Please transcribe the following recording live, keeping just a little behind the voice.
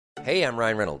Hey, I'm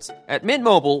Ryan Reynolds. At Mint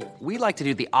Mobile, we like to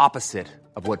do the opposite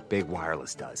of what Big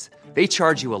Wireless does. They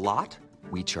charge you a lot,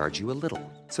 we charge you a little.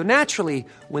 So naturally,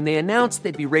 when they announced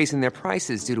they'd be raising their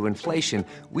prices due to inflation,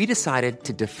 we decided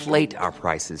to deflate our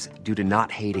prices due to not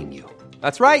hating you.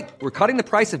 That's right. We're cutting the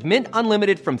price of Mint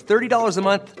Unlimited from $30 a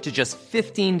month to just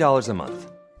 $15 a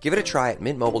month. Give it a try at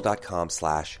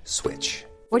mintmobile.com/switch.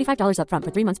 $45 up front for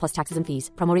 3 months plus taxes and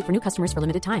fees. Promo rate for new customers for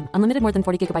limited time. Unlimited more than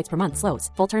 40 gigabytes per month. Slows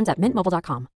full terms at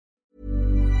mintmobile.com.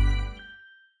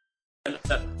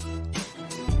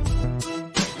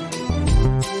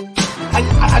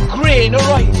 A grain of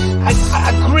rice,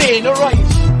 a grain of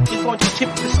rice is going to tip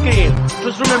the scale.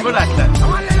 Just remember that,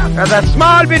 lad. There's a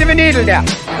small bit of a needle there.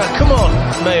 Come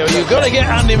on, Mayo, you've got to get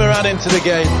Andy Moran into the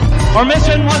game. Our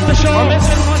mission was to show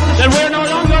that we're no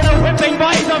longer the whipping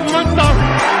boys of Munster.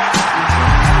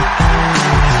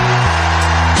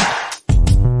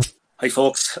 Hi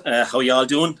folks, how y'all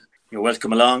doing? You're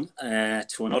welcome along to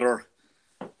another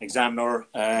Examiner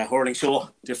hurling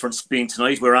show. Difference being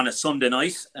tonight, we're on a Sunday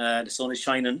night. The sun is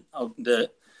shining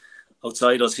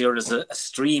outside us here. There's a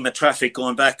stream of traffic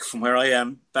going back from where I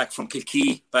am, back from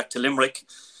Kilkee, back to Limerick.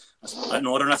 I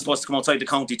know they're not supposed to come outside the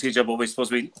county, TJ, but we're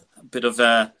supposed to be a bit of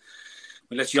we'll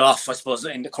let you off, I suppose,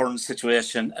 in the current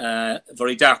situation.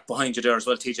 Very dark behind you there as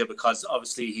well, TJ, because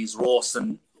obviously he's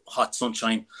roasting hot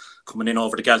sunshine coming in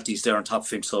over the Galties there on top of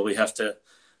him, so we have to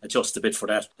adjust a bit for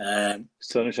that.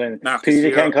 Sunshine. Marcus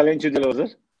Peter can't call into the lows,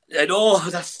 is it? I know,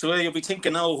 that's the way you'll be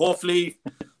thinking now. Hopefully,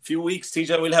 a few weeks,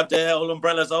 TJ, we'll have the old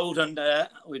umbrellas out and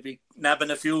we'll be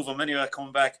nabbing a few of them anyway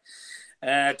coming back.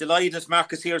 Delighted,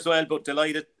 Marcus here as well, but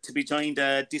delighted to be joined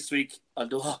this week.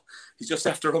 Although he's just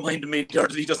after reminding me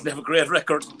that he doesn't have a great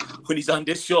record when he's on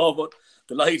this show, but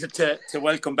delighted to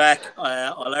welcome back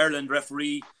All-Ireland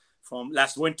referee from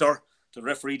last winter. To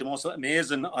referee the most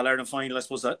amazing All-Ireland final. I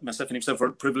suppose that myself and himself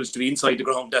were privileged to be inside the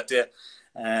ground that day.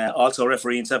 Also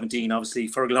referee in 17, obviously.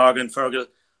 Fergal Horgan. Fergal,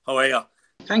 how are you?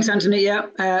 Thanks, Anthony. Yeah,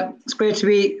 it's great to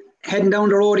be heading down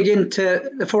the road again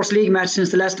to the first league match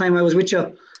since the last time I was with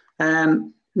you.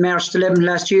 March 11th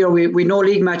last year. We no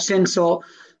league match since, so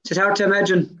it's hard to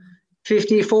imagine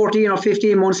 14 or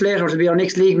 15 months later to be our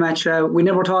next league match. We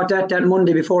never thought that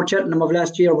Monday before Cheltenham of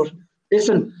last year, but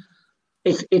listen,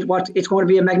 it's going to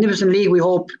be a magnificent league. We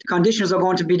hope the conditions are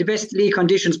going to be the best league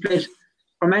conditions played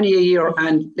for many a year,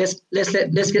 and let's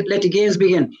let the games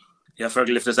begin. Yeah,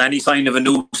 Fergal, if there's any sign of a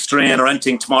new strain or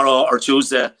anything tomorrow or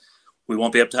Tuesday, we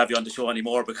won't be able to have you on the show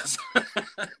anymore because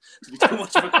it'll be too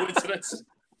much of a coincidence.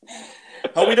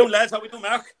 How we doing, lads? How we doing,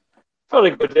 Mark?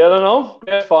 Very good, I don't know.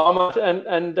 Great format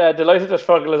and delighted that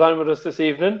Fergal is on with us this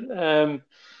evening.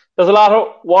 There's a lot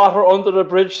of water under the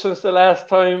bridge since the last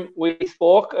time we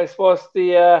spoke. I suppose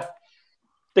the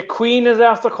Queen is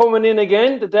after coming in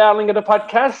again, the darling of the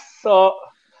podcast. So,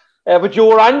 but you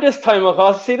were on this time, of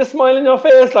course. See the smile in your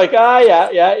face, like,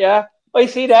 yeah. I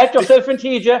see that. Yourself and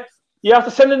TJ. You have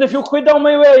to send in a few quid down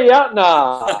my way, yeah?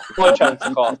 Nah, no chance,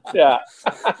 of course. Yeah.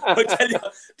 I tell you,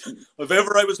 if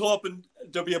ever I was hoping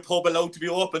there'd be a pub allowed to be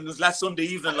open, it was last Sunday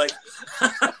evening, like,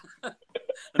 and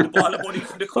the ball of money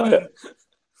from the Queen.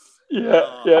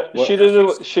 Yeah. She did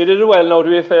it well now, to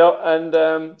be fair, and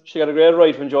she got a great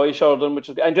ride from Joy Sheridan, which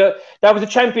is, and that was a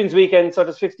Champions weekend, so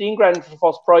there's 15 grand for the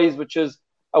first prize, which is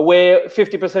away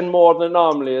 50% more than it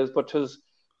normally is, but it was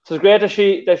great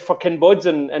that for Ken Buds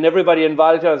and everybody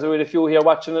involved. There's a few here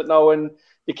watching it now, and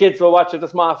the kids were watching the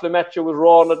Smart match. It was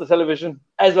roaring at the television,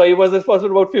 as I was supposed to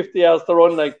about 50 hours to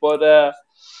run, like, but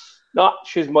no,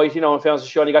 she's mighty now. In fairness,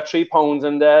 she only got £3,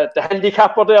 and the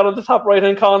handicapper there on the top right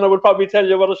hand corner would probably tell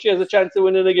you whether she has a chance of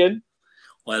winning again.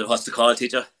 Well, what's the call,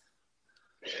 teacher?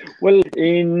 Well,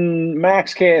 in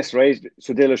Mark's case, right,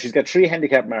 so Dilla, she's got 3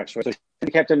 handicap marks, right? So she's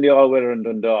handicapped in the All-Weather in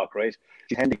Dundalk, right?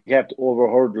 She's handicapped over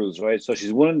hurdles, right? So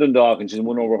she's won in Dundalk and she's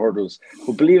won over hurdles.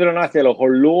 But believe it or not, Dilla,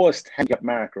 her lowest handicap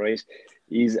mark, right,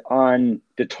 is on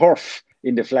the turf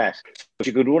in the flat. So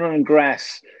she could run on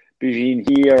grass between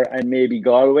here and maybe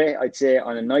Galway, I'd say,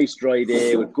 on a nice dry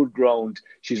day with good ground.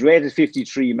 She's rated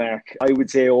 53, Mark. I would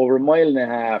say over 1.5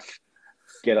 miles,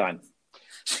 get on.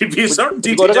 She'd be a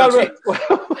certainty. Would you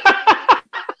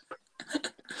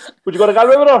go to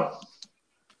Galway with her?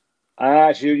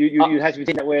 You have to be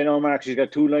thinking that way now, Mark. She's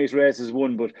got 2 nice races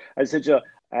won, but I said to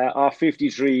off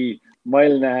 53,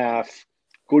 1.5 miles,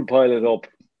 good pilot up.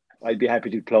 I'd be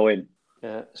happy to plough in.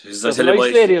 Yeah, there's a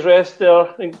nice ladies' race there.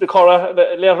 I think the Cora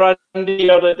later on in the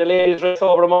year, the ladies' race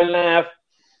over 1.5 miles.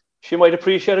 She might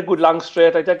appreciate a good long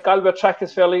straight. Like that Galway track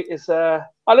is fairly it's a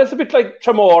bit like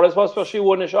Tramore, I suppose, where she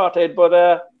won a short head,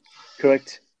 but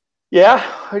correct. Yeah,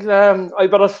 I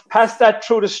better pass that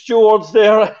through the stewards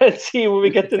there and see when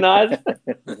we get the nod.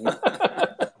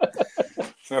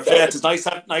 Fair play. It's nice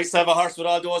to have a horse with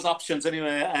all those options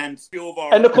anyway. And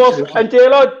of course, and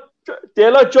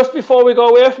Dale, just before we go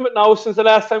away from it now, since the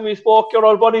last time we spoke, your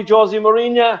old buddy Jose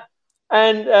Mourinho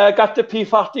and got the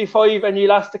P45 and he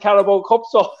lost the Carabao Cup.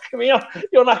 So come here,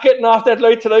 you're not getting off that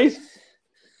light tonight.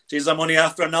 Jeez, I'm only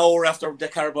after an hour after the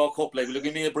Carabao Cup. Like, will you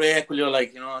give me a break? Will you,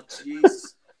 like,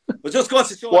 jeez. But just go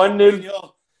to show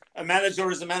 1-0. A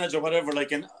manager is a manager, whatever.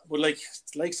 Like, and with like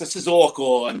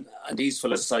Sissoko and these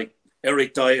fellas like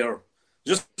Eric Dyer,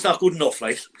 just not good enough.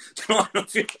 Like,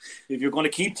 if you're going to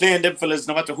keep playing them fellas,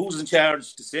 no matter who's in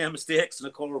charge, the same mistakes in the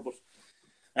occur. But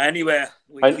anyway,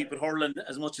 we keep it hurling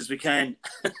as much as we can.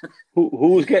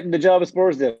 Who's getting the job at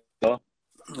Spurs then?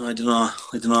 I don't know.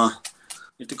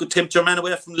 If they could tempt your man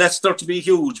away from Leicester to be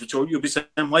huge, but you'll be saying,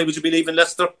 why would you be leaving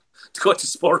Leicester to go to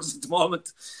Spurs at the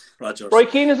moment? Roger. Roy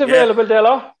Keane is available,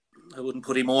 Della. I wouldn't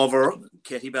put him over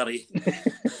Katie Barry.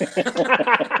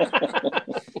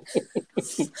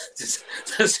 Just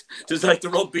like the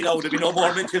rugby now, there'll be no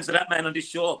more mentions of that man on this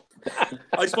show.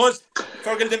 I suppose,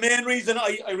 Fergal, the main reason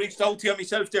I reached out to you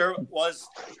myself there was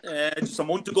just a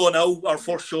month ago now, our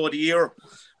first show of the year.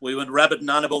 We went rabbiting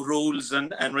on about rules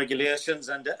and regulations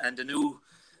and the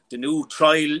new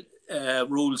trial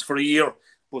rules for a year.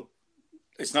 But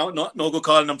it's no good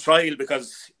calling them trial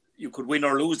because you could win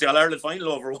or lose the All-Ireland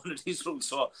final over one of these rules.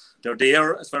 So they're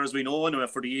there, as far as we know, anyway,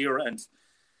 for the year. And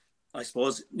I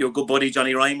suppose your good buddy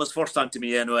Johnny Ryan was first on to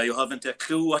me anyway. You haven't a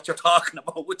clue what you're talking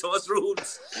about with those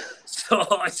rules. So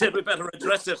I said we better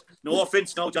address it. No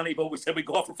offence now, Johnny, but we said we'd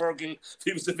go for Fergal if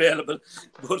he was available.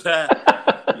 But I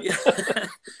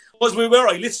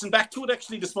listened back to it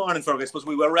actually this morning, Fergal. I suppose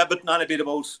we were rabbiting on a bit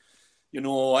about, a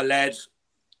lad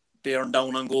bearing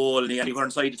down on goal and he only were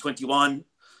inside the 21.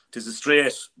 There's a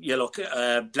straight yellow,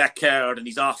 black card and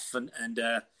he's off and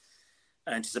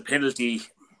it's a penalty.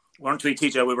 Weren't we,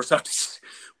 TJ? We were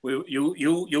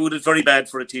you did very bad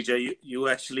for it, TJ. You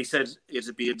actually said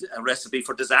it'd be a recipe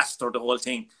for disaster, the whole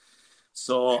thing.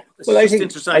 So it's just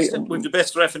interesting. We've the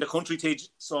best ref in the country, TJ.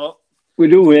 So we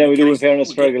do, yeah, we do. In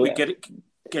fairness, Fergal, we get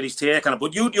his take on it.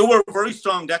 But you were very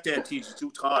strong that day, TJ.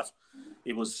 You thought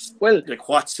it was like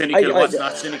what's cynical, what's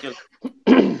not cynical.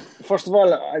 First of all,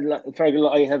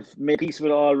 Fergal, I have made peace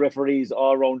with all referees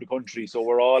all around the country, so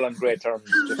we're all on great terms,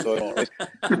 just so you know, right?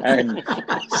 And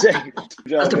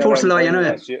that's the first lie,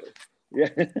 Yeah,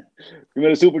 we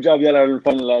made a super job the All-Ireland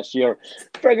final last year.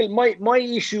 Fergal, my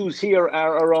issues here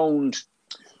are around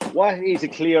what is a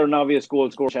clear and obvious goal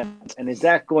score chance, and is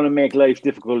that going to make life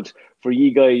difficult for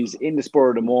you guys in the spur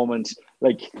of the moment?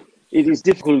 Like, it is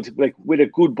difficult, like with a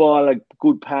good ball, like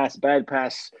good pass, bad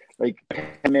pass, like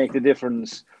can make the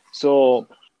difference. So,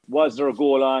 was there a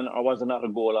goal on, or was there not a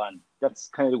goal on? That's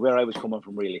kind of where I was coming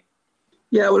from, really.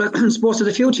 Yeah, well, I suppose there's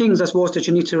a few things that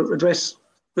you need to address.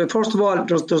 First of all,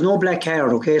 there's no black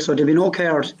card, okay? So there'll be no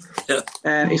card. Yeah.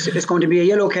 It's going to be a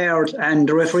yellow card, and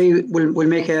the referee will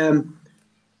make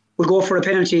will go for a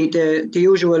penalty, the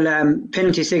usual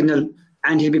penalty signal,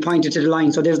 and he'll be pointed to the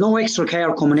line. So there's no extra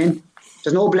card coming in.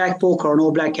 There's no black book or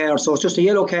no black card. So it's just a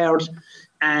yellow card,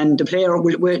 and the player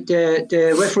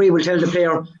the referee will tell the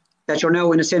player that you're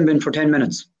now in a sin bin for 10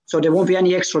 minutes. So there won't be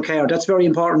any extra card. That's very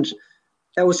important.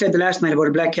 That was said the last night about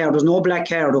a black card. There's no black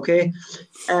card, okay?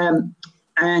 And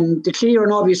the clear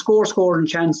and obvious scoring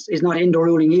chance is not in the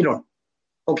ruling either.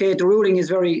 Okay, the ruling is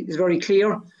very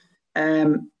clear.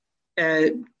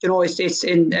 It's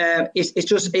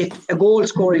just a goal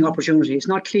scoring opportunity. It's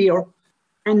not clear,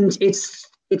 and I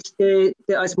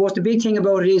suppose the big thing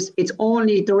about it is it's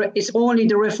only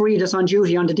the referee that's on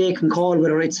duty on the day can call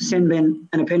whether it's a sin bin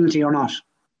and a penalty or not.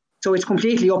 So it's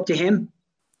completely up to him.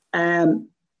 And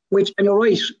you're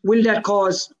right. Will that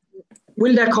cause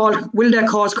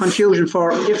confusion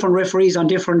for different referees on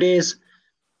different days?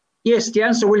 Yes, the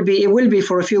answer will be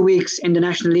for a few weeks in the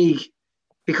National League,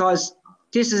 because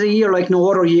this is a year like no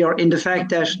other year in the fact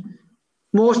that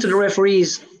most of the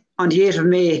referees on the 8th of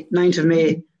May, 9th of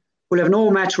May will have no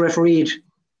match refereed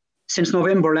since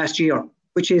November last year,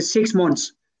 which is 6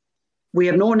 months. We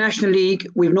have no National League,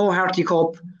 we have no Harty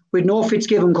Cup, we have no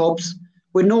Fitzgibbon Cups,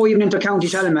 we have no even inter-county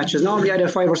challenge matches. Normally I'd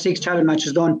have 5 or 6 challenge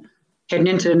matches done heading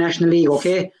into the National League,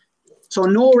 okay? So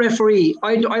no referee.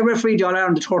 I refereed the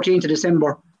All-Ireland the 13th of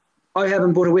December. I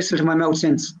haven't put a whistle to my mouth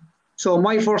since. So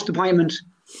my first appointment,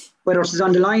 whether it's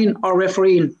on the line or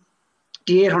refereeing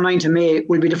the 8th or 9th of May,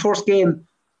 will be the first game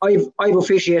I've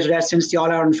officiated that since the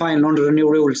All-Ireland final under the new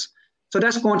rules. So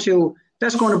that's going to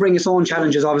bring its own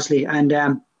challenges, obviously. And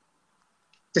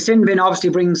the sin bin obviously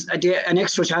brings an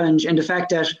extra challenge in the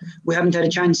fact that we haven't had a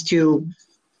chance to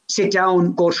sit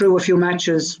down, go through a few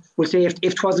matches. We'll say if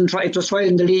it was trial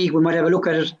in the league, we might have a look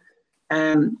at it.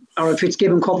 or a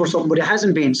Fitzgibbon Cup or something, but it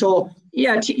hasn't been. So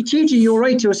yeah, TG, you're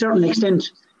right to a certain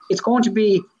extent. It's going to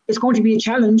be a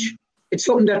challenge. It's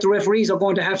something that the referees are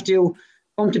going to have to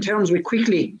come to terms with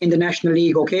quickly in the National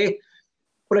League, okay?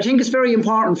 But I think it's very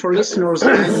important for listeners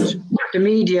and the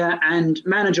media and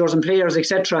managers and players,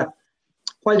 etc.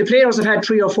 While the players have had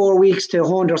 3 or 4 weeks to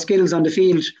hone their skills on the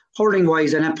field,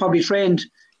 hurling-wise, and have probably trained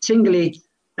singly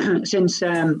since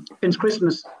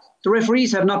Christmas, the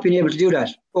referees have not been able to do that.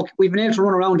 Okay, we've been able to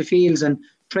run around the fields and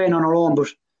train on our own, but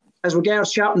as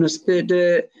regards sharpness,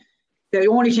 the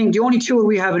only tool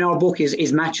we have in our book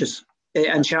is matches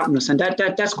and sharpness, and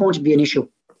that's going to be an issue.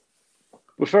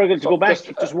 But Fergal, to go back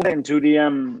just one to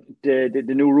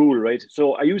the new rule, right?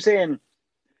 So are you saying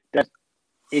that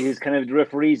it is kind of the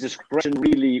referee's discretion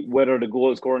really whether the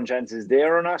goal scoring chance is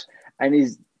there or not? And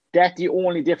is that the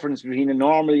only difference between a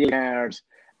normal yellow card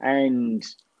and,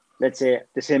 let's say,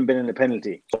 the sin bin and the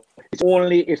penalty? It's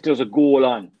only if there's a goal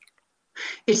on.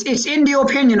 It's in the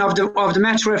opinion of the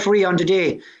match referee on the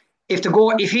day.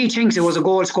 If he thinks it was a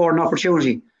goal scoring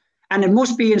opportunity, and it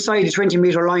must be inside the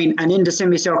 20-metre line and in the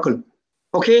semicircle.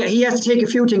 Okay, he has to take a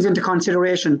few things into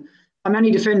consideration. How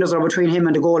many defenders are between him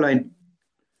and the goal line?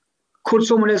 Could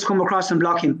someone else come across and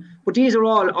block him? But these are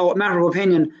all a matter of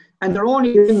opinion, and they're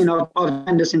only opinion of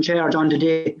Candace in charge on the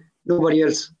day, nobody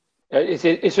else. It's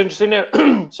interesting there.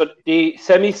 So the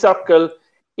semicircle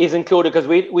is included because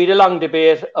we had a long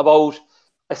debate about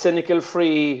a cynical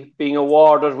free being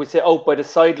awarded, we say, out by the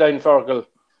sideline, Fergal.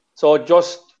 So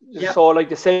so like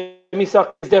the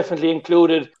semicircle is definitely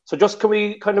included. So just can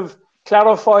we kind of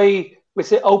clarify, we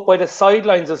say out by the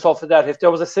sidelines and stuff like that, if there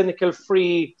was a cynical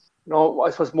free, I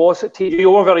suppose most TG,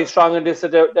 you were very strong in this,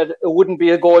 that it wouldn't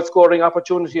be a goal scoring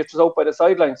opportunity if it was out by the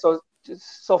sidelines. So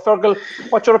Fergal,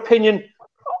 what's your opinion?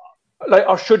 Like,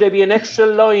 or should there be an extra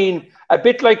line, a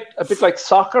bit like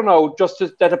soccer now, just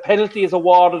that a penalty is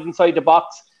awarded inside the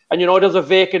box, and there's a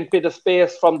vacant bit of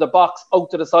space from the box out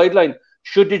to the sideline?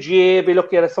 Should the GA be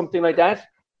looking at something like that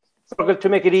to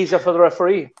make it easier for the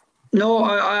referee? No,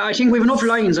 I think we have enough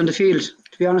lines on the field,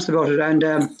 to be honest about it, and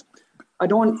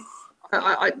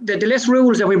the less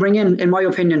rules that we bring in my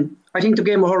opinion, I think the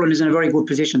game of hurling is in a very good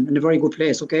position, in a very good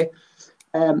place. Okay,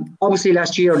 obviously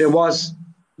last year there was a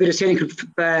bit of cynical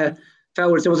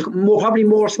fouls. There was probably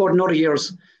more so than other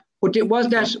years, but was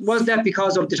that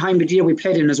because of the time of the year we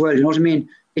played in as well? You know what I mean?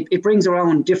 It brings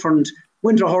around different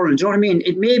winter hurling. Do you know what I mean?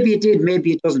 Maybe it did,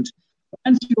 maybe it doesn't. To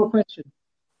answer your question,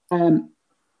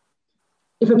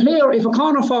 if a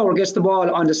corner forward gets the ball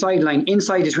on the sideline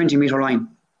inside the 20-metre line,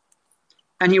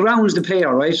 and he rounds the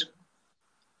player, right?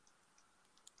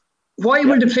 Why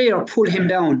will the player pull him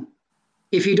down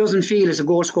if he doesn't feel it's a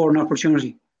goal scoring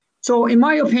opportunity? So in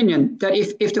my opinion, that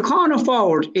if the corner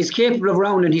forward is capable of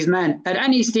rounding his man at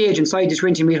any stage inside the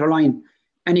 20-metre line,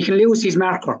 and he can lose his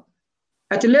marker,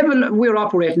 at the level we're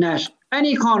operating at,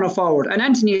 any corner forward, and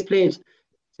Anthony has played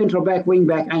centre back, wing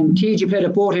back, and TG played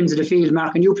at both ends of the field,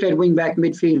 Mark, and you played wing back,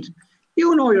 midfield.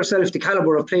 You know yourself the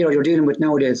calibre of player you're dealing with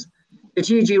nowadays. The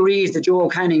TG Rees, the Joe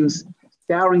Cannings,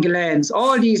 the Aaron Gillans,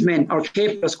 all these men are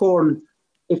capable of scoring.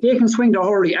 If they can swing their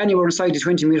hurley anywhere inside the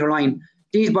 20-metre line,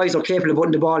 these boys are capable of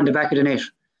putting the ball in the back of the net.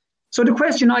 So the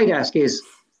question I'd ask is,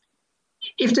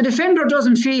 if the defender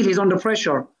doesn't feel he's under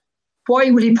pressure, why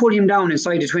will he pull him down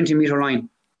inside the 20-metre line?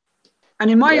 And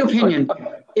in my opinion,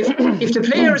 if the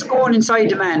player is going inside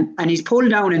the man and he's pulled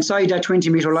down inside that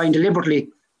 20-metre line deliberately,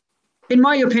 in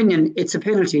my opinion, it's a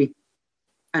penalty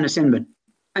and a sin bin.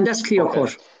 And that's clear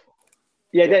cut.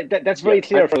 Yeah, that's very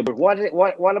clear. But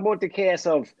what about the case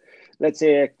of, let's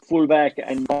say, a fullback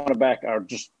and cornerback are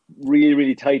just really,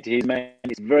 really tight to his man?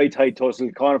 He's very tight to us.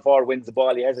 The corner forward wins the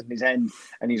ball, he has it in his hand,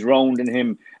 and he's rounding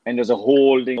him, and there's a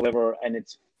holding, whatever, and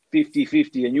it's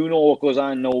 50-50, and you know what goes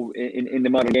on now in the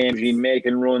modern games, between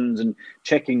making runs and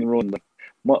checking runs.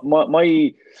 But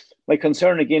my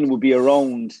concern again would be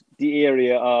around the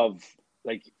area of,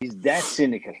 like, is that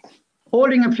cynical?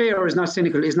 Holding a player is not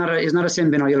cynical. Is not a sin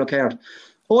bin or yellow card.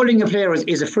 Holding a player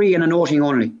is a free and a noting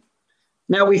only.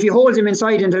 Now, if he holds him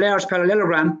inside in the large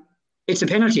parallelogram, it's a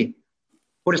penalty,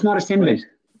 but it's not a sin bin.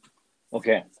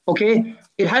 Okay.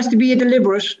 It has to be a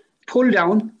deliberate pull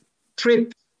down,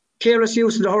 trip, careless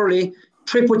use of the hurley,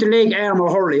 trip with the leg, arm,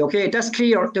 or hurley. Okay, that's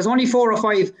clear. There's only 4 or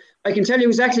 5. I can tell you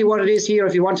exactly what it is here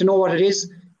if you want to know what it is.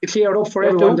 To clear it up for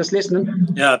everyone that's listening.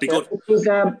 Yeah, be good.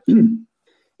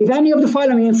 If any of the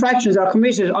following infractions are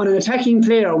committed on an attacking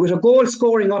player with a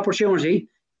goal-scoring opportunity,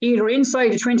 either inside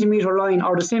the 20-metre line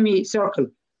or the semicircle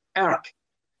arc,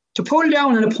 to pull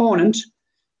down an opponent,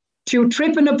 to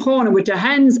trip an opponent with the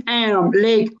hands, arm,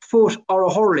 leg, foot, or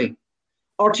a hurley,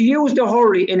 or to use the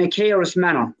hurley in a careless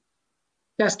manner.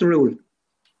 That's the rule.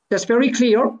 That's very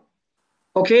clear.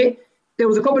 Okay, there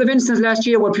was a couple of instances last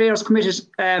year where players committed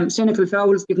cynical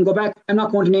fouls. You can go back. I'm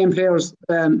not going to name players.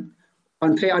 I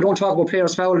don't talk about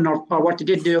players fouling or what they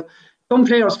did do. Some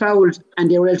players fouled and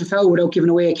they were able to foul without giving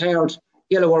away a card,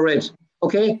 yellow or red.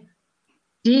 Okay,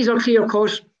 these are clear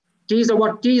cut. This is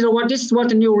what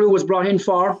the new rule was brought in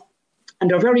for, and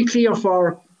they're very clear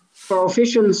for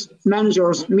officials,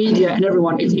 managers, media, and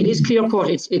everyone. It is clear cut.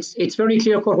 It's very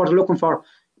clear cut what they're looking for.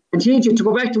 And to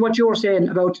go back to what you were saying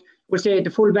about, we'll say, the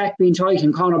full back being tight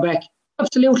and corner back.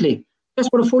 Absolutely, that's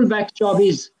what a full back job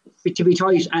is, to be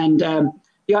tight and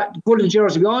pull the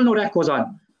jersey. We all know that goes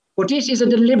on, but this is a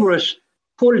deliberate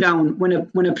pull down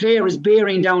when a player is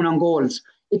bearing down on goals.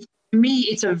 To me,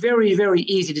 it's a very, very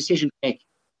easy decision to make.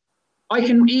 I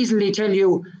can easily tell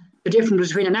you the difference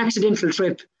between an accidental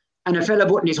trip and a fella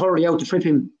putting his hurley out to trip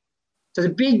him. There's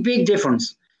a big, big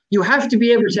difference. You have to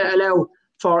be able to allow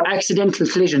for accidental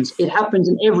collisions. It happens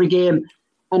in every game.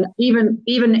 And even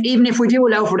if we do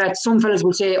allow for that, some fellas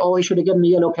will say, "Oh, he should have given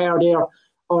me a yellow card there,"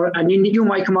 and you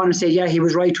might come on and say, "Yeah, he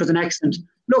was right, it was an accident."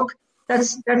 Look,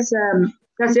 that's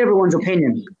everyone's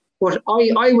opinion. But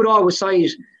I would always side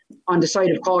on the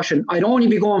side of caution. I'd only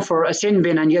be going for a sin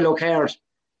bin and yellow card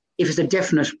if it's a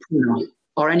definite penalty,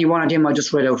 or any one of them I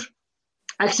just read out.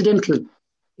 An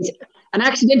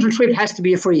accidental trip has to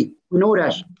be a free. We know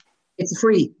that. It's a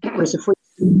free, but it's a free.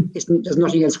 There's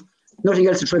nothing else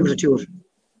attributed to it.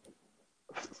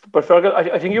 But Fergal,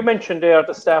 I think you mentioned there at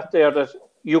the start there that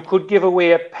you could give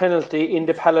away a penalty in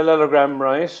the parallelogram,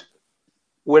 right,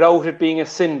 without it being a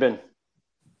sin bin.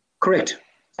 Correct.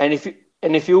 And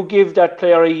if you give that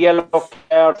player a yellow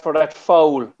card for that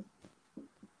foul,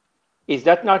 is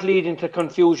that not leading to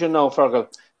confusion now, Fergal?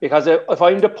 Because if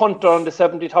I'm the punter on the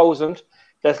 70,000,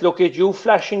 let's look at you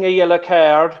flashing a yellow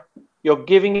card, you're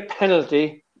giving a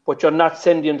penalty, but you're not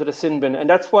sending him to the sin bin. And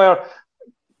that's where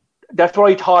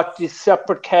I thought this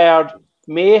separate card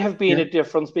may have been a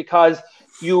difference, because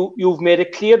you've made a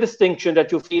clear distinction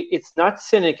that you feel it's not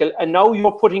cynical, and now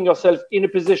you're putting yourself in a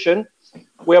position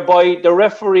whereby the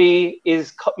referee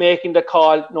is making the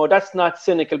call, no, that's not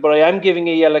cynical, but I am giving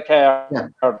a yellow card. Yeah.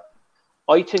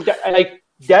 I think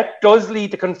that does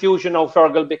lead to confusion now,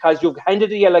 Fergal, because you've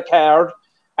handed a yellow card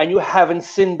and you haven't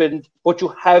sin binned, but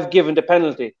you have given the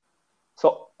penalty.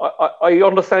 So I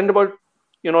understand about,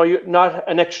 not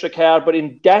an extra card, but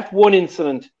in that one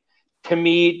incident, to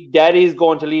me, that is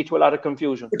going to lead to a lot of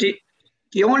confusion.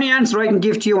 The only answer I can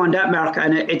give to you on that, Mark,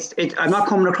 and I'm not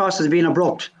coming across as being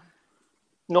abrupt.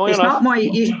 No, you're not.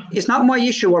 It's not my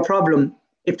issue or problem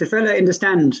if the fella in the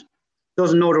stand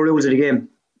doesn't know the rules of the game.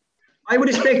 I would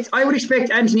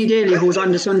expect Anthony Daly, who's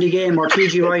on the Sunday game, or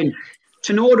TG Ryan,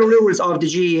 to know the rules of the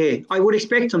GAA. I would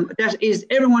expect them.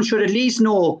 Everyone should at least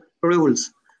know the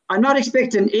rules. I'm not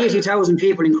expecting 80,000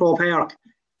 people in Croke Park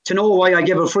to know why I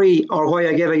give a free or why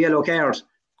I give a yellow card.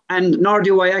 And nor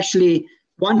do I actually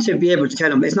want to be able to tell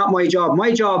them. It's not my job.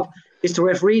 My job is to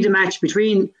referee the match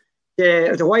between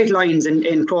the white lines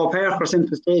in Croke Park or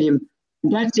Central Stadium.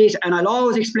 And that's it. And I'll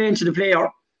always explain to the player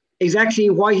exactly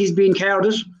why he's being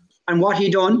carded and what he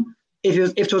done. If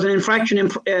there was an infraction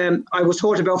I was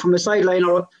taught about from a sideline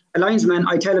or a linesman,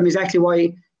 I tell him exactly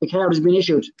why the card has been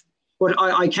issued. But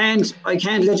I can't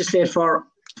legislate for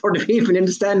the people in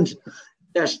the stand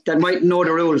that might know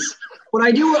the rules. But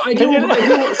I do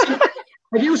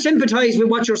sympathise with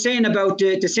what you're saying about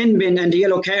the sin bin and the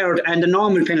yellow card and the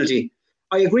normal penalty.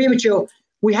 I agree with you.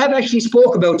 We have actually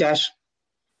spoke about that,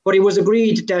 but it was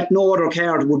agreed that no other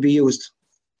card would be used.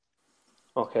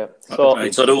 Okay.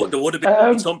 So there would have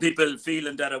been some people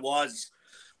feeling that it was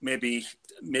maybe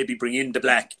bring in the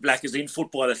black. Black is in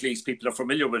football, at least people are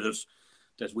familiar with it,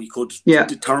 that we could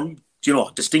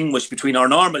distinguish between our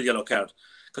normal yellow card.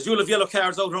 Because you'll have yellow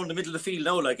cards out around the middle of the field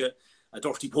now, like a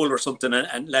dirty pull or something,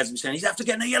 and lads will be saying, he's after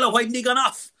getting a yellow, why didn't he gone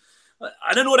off?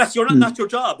 I don't know, that's not your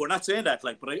job. We're not saying that,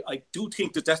 but I do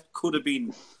think that could have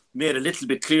been made a little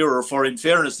bit clearer for, in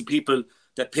fairness, the people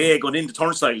that pay going into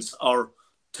turnstiles or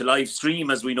to live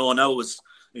stream, as we know now, is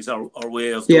our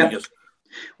way of doing it.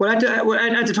 Well, at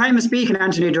the time of speaking,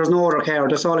 Anthony, there's no other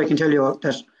card. That's all I can tell you.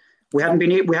 That we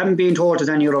haven't been told there's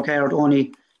any other card,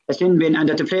 only a sin bin, and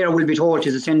that the player will be told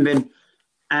is a sin bin,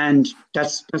 and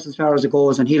that's as far as it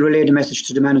goes. And he'll relay the message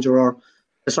to the manager or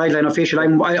the sideline official.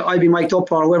 I'll be mic'd up,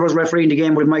 or whoever's refereeing the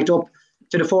game will be mic'd up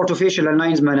to the fourth official and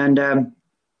linesman, and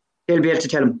they'll be able to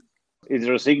tell him. Is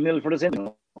there a signal for the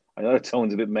sin? I know it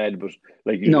sounds a bit mad, but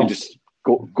you can just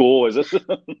go, is it?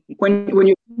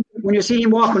 when you see him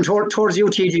walking towards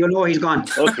UTG, you know he's gone.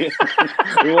 Okay.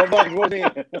 We went back towards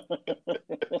him.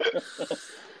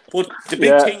 But the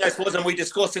big thing, I suppose, and we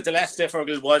discussed it the last day,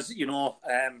 Fergal, was,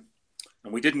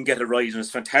 and we didn't get it right. And it's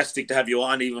fantastic to have you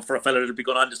on, even for a fella that'll be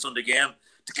going on the Sunday game,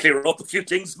 to clear up a few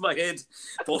things in my head.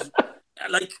 But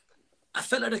like a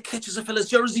fella that catches a fella's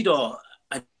jersey though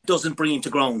and doesn't bring him to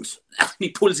ground, and he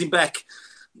pulls him back,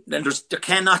 then there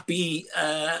cannot be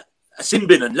a sin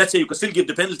bin. And let's say you can still give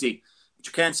the penalty, but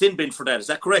you can't sin bin for that. Is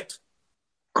that correct?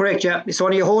 Correct, yeah. It's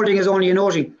only a holding is only a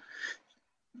noting.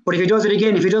 But if he does it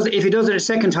again, if he does it a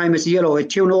second time, it's a yellow.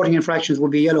 2 noting infractions would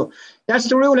be yellow. That's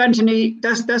the rule, Anthony.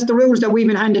 That's the rules that we've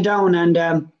been handed down.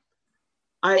 And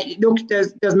I look,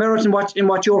 there's merit in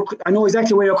what you're. I know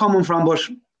exactly where you're coming from, but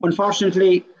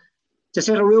unfortunately, the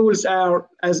set of rules are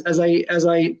as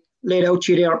I laid out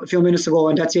to you there a few minutes ago,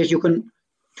 and that's it. You can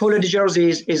pull of the jersey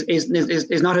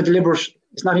is not a deliberate.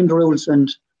 It's not in the rules, and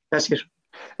that's it.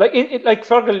 Like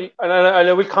Fergal, and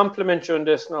I will compliment you on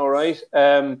this now, right?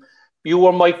 You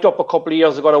were mic'd up a couple of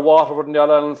years ago at Waterford in the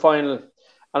All-Ireland final,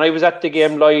 and I was at the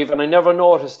game live, and I never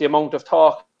noticed the amount of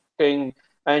talking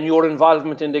and your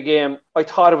involvement in the game. I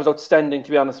thought it was outstanding,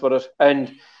 to be honest with it.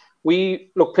 And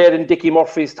we played in Dickie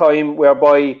Murphy's time,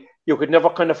 whereby you could never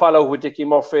kind of follow with Dickie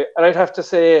Murphy. And I'd have to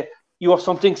say you have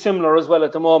something similar as well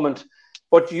at the moment.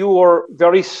 But you are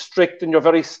very strict and you're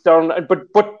very stern,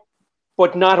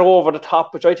 but not over the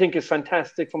top, which I think is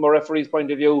fantastic from a referee's point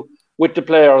of view with the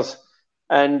players.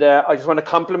 And I just want to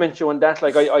compliment you on that.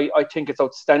 Like I think it's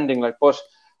outstanding. Like, but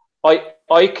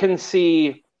I can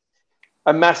see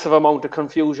a massive amount of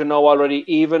confusion now already.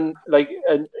 Even like,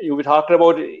 and you were talking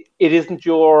about it isn't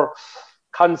your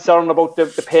concern about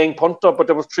the paying punter, but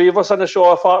there was 3 of us on the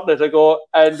show a fortnight ago,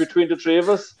 and between the 3 of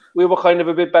us, we were kind of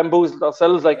a bit bamboozled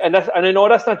ourselves. Like, and I know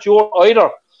that's not your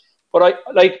either. But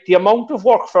I like the amount of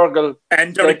work, Fergal,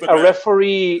 and like a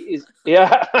referee is,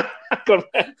 yeah. But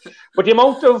the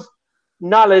amount of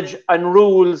knowledge and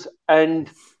rules, and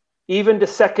even the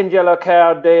second yellow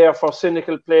card there for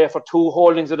cynical play for 2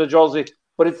 holdings of the jersey.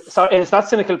 But it's not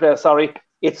cynical play, sorry.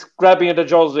 It's grabbing of the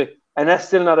jersey, and that's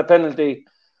still not a penalty.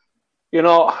 You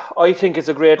know, I think it's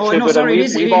a great tribute. No, sorry,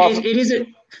 it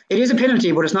is a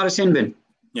penalty, but it's not a sin bin.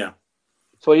 Yeah.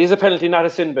 So it is a penalty, not a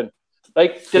sin bin.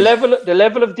 Like the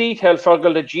level of detail,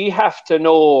 Fergal, that you have to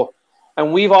know,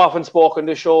 and we've often spoken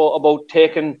the show about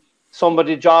taking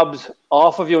somebody's jobs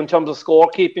off of you in terms of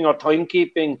scorekeeping or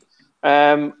timekeeping,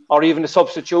 or even the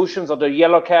substitutions or the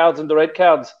yellow cards and the red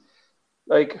cards.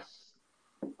 Like,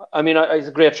 I mean, it's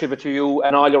a great tribute to you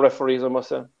and all your referees, I must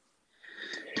say.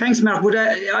 Thanks, Mark. But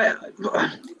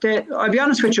I'll be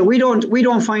honest with you, we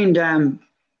don't find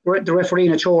the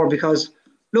refereeing a chore, because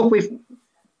look,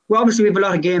 we obviously have a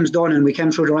lot of games done and we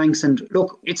came through the ranks, and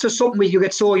look, it's just something you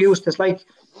get so used to. It's like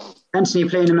Anthony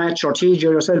playing a match, or TJ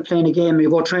or yourself playing a game, and you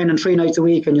go training 3 nights a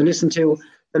week and you listen to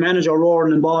the manager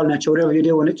roaring and bawling at you, whatever you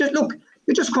do, and it just, look,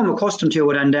 you just come accustomed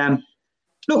to it. And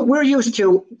look, we're used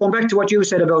to, going back to what you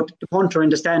said about the punter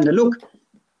and the stand, and look,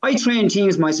 I train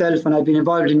teams myself, and I've been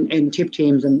involved in tip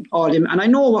teams and all them, and I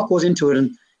know what goes into it.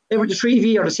 And the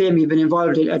 3V are the same. You've been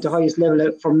involved at the highest level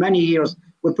for many years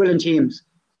with brilliant teams.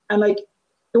 And like,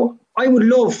 I would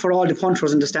love for all the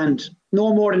punters in the stand,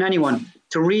 no more than anyone,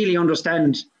 to really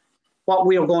understand what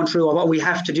we are going through or what we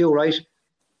have to do, right?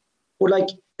 But like,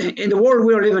 in the world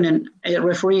we're living in,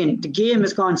 refereeing, the game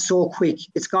has gone so quick.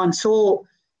 It's gone so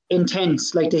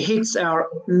intense. Like, the hits are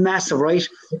massive, right?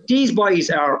 These boys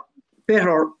are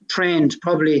better trained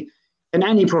probably than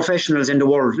any professionals in the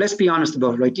world. Let's be honest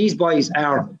about it. Like, these boys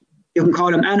are, you can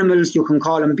call them animals, you can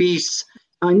call them beasts.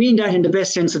 I mean that in the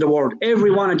best sense of the word.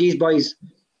 Every one of these boys,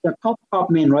 they're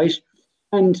top men, right?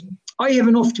 And I have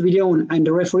enough to be doing, and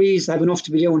the referees have enough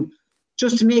to be doing,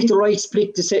 just to make the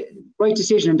right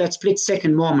decision in that split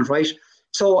second moment, right?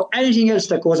 So anything else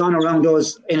that goes on around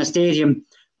us in a stadium,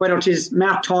 whether it is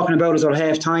Mark talking about us at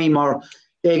half time, or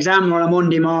the examiner on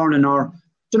Monday morning, or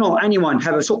anyone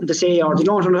have something to say, or they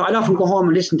don't. I'll often go home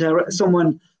and listen to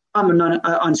someone comment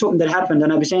on something that happened,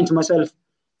 and I'll be saying to myself,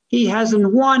 he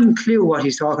hasn't one clue what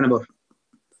he's talking about.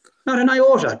 Not an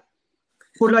iota.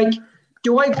 But like,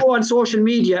 do I go on social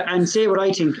media and say what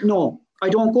I think? No, I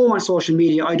don't go on social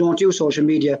media. I don't do social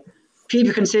media.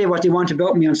 People can say what they want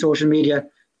about me on social media.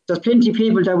 There's plenty of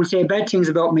people that will say bad things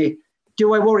about me.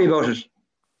 Do I worry about it?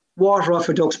 Water off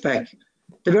a duck's back.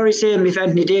 The very same if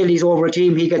Anthony Daly's over a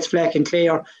team, he gets flack and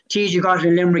clear. Tease, you got it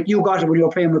in Limerick, you got it when you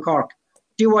were playing with Cork.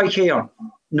 Do I care?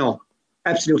 No,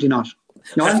 absolutely not.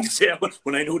 No? I have to say,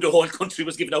 when I knew the whole country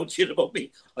was giving out shit about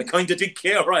me, I kind of did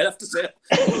care, I have to say.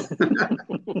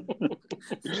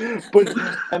 But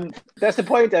that's the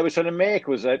point I was trying to make,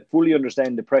 was I fully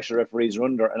understand the pressure referees are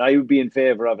under, and I would be in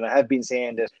favour of, and I have been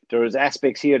saying that there's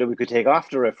aspects here that we could take off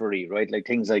the referee, right? Like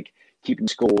things like keeping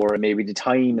score and maybe the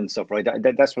time and stuff, right?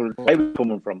 That's where I was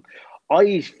coming from.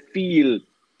 I feel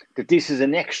that this is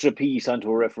an extra piece onto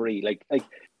a referee.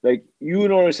 Like you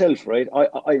know yourself, right?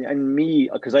 I and me,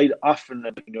 because I often,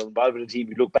 involved with the team,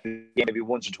 you look back at the game maybe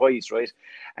once or twice, right?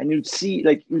 And you'd see,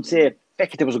 like, you'd say,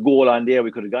 heck, there was a goal on there,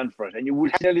 we could have gone for it. And you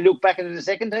would actually look back at it a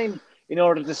second time in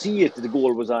order to see it, that the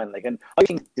goal was on. Like, and I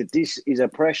think that this is a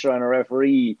pressure on a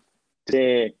referee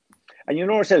today. And you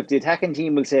know yourself, the attacking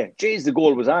team will say, geez, the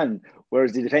goal was on,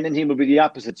 whereas the defending team will be the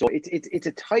opposite. So it's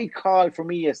a tight call for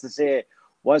me as to say,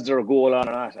 was there a goal on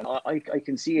or not? And I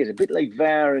can see it a bit like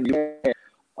VAR, and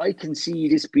I can see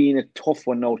this being a tough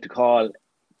one now to call.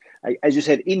 As you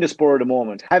said, in the spur of the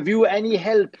moment. Have you any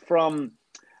help from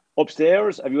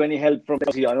upstairs? Have you any help from,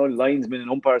 I know linesmen and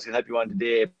umpires can help you on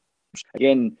today.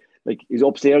 Again, like, is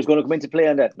upstairs going to come into play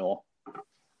on that? No,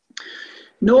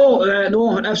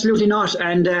 absolutely not.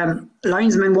 And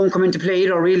linesmen won't come into play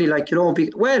either, really. Like,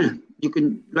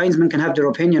 linesmen can have their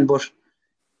opinion, but,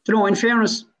 in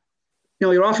fairness,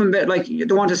 you're often like, you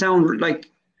don't want to sound like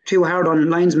too hard on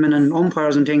linesmen and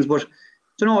umpires and things, but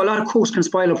a lot of cooks can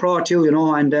spoil a prod too,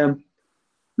 and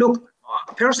look,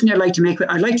 personally, I'd like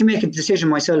to make a decision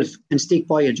myself and stick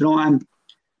by it. Look,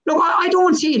 I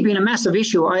don't see it being a massive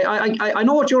issue. I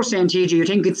know what you're saying, TG. You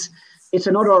think it's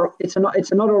another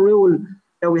rule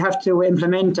that we have to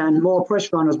implement and more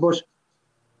pressure on us, but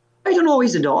I don't know,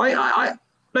 is it though?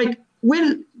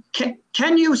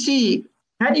 Can you see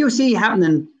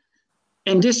happening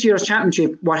in this year's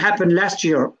championship what happened last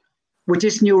year with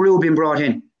this new rule being brought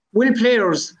in? Will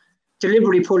players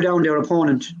deliberately pull down their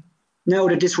opponent now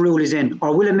that this rule is in?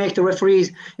 Or will it make the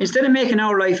referees, instead of making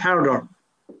our life harder,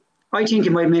 I think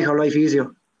it might make our life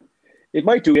easier. It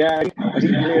might do, yeah. I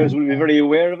think players will be very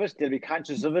aware of it, they'll be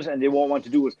conscious of it, and they won't want to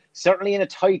do it. Certainly in a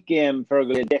tight game,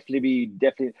 Fergal, they'll definitely,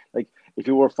 like, if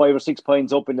you were 5 or 6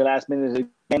 points up in the last minute,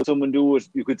 and someone do it,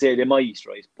 you could say they might,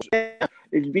 right? But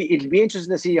it'll be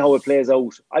interesting to see how it plays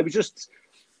out. I was just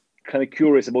kind of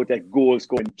curious about that goal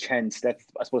scoring chance. That's,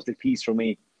 I suppose, the piece for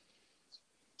me.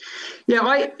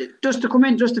 Yeah, just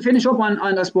to finish up on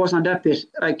I suppose on that bit,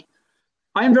 like,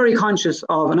 I'm very conscious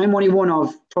of, and I'm only one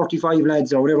of 35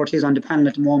 lads or whatever it is on the panel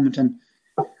at the moment, and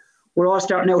we're all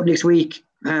starting out next week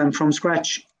from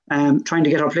scratch, trying to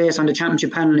get our place on the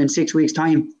championship panel in 6 weeks'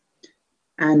 time.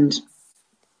 And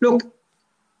look,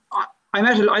 I'm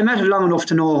at it long enough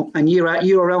to know, and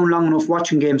you're around long enough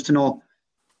watching games to know,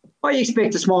 I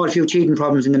expect a small few cheating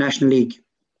problems in the National League.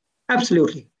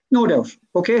 Absolutely, no doubt.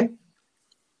 Okay,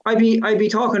 I'd be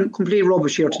talking complete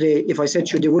rubbish here today if I said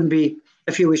there wouldn't be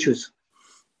a few issues.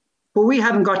 But we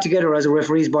haven't got together as a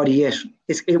referees body yet.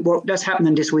 That's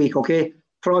happening this week, okay,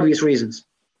 for obvious reasons.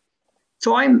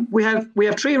 So we have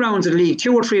 3 rounds of the league,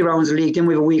 2 or 3 rounds of the league, then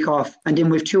we have a week off, and then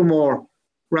we have 2 more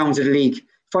rounds of the league,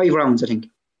 5 rounds, I think.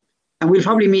 And we'll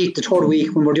probably meet the 3rd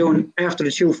week when we're doing after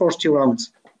the first 2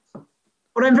 rounds.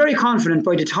 But I'm very confident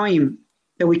by the time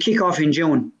that we kick off in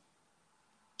June,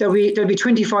 there'll be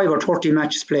 25 or 30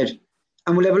 matches played,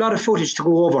 and we'll have a lot of footage to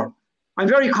go over. I'm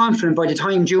very confident by the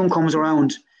time June comes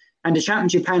around and the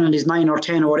championship panel is 9 or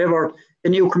 10 or whatever, the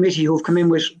new committee who've come in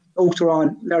with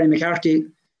Oakteron, Larry McCarthy,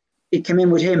 it came in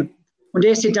with him. When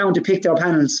they sit down to pick their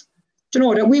panels,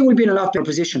 that we will be in a lot better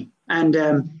position. And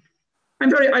I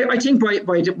think by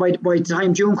the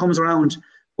time June comes around,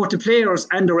 both the players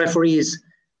and the referees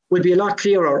will be a lot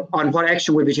clearer on what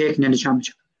action will be taken in the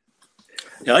championship.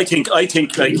 Yeah, I think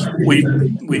like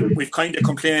we've kind of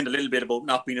complained a little bit about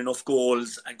not being enough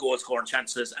goals and goal scoring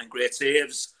chances and great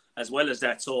saves as well as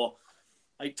that. So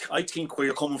I think where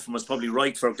you're coming from is probably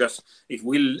right, for that. It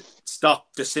will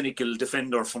stop the cynical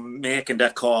defender from making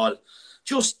that call.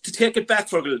 Just to take it back,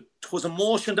 Fergal, it was a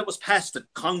motion that was passed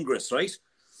at Congress, right?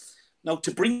 Now,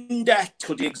 to bring that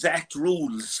to the exact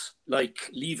rules, like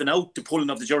leaving out the pulling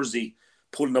of the jersey,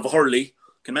 pulling of a hurley.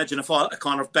 Can imagine a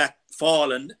corner back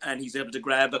falling and he's able to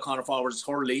grab a corner forward's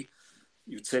hurley.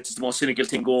 You'd say it's the most cynical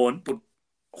thing going. But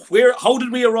how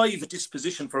did we arrive at this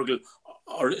position, Fergal?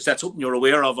 Or is that something you're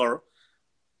aware of? Or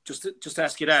just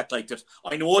ask you that, like that.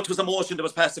 I know it was a motion that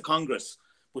was passed to Congress,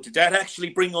 but did that actually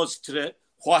bring us to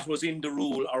what was in the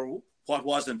rule or what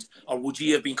wasn't? Or would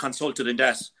you have been consulted in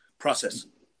that process?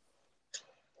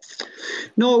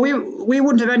 No, we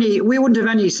wouldn't have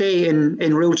any say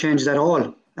in rule changes at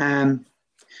all.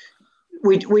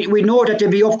 We know that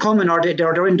they'll be upcoming or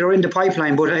they're in the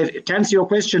pipeline. But to answer your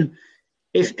question,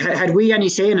 had we any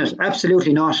say in it?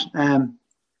 Absolutely not.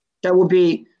 That would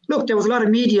be, look, there was a lot of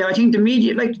media. I think the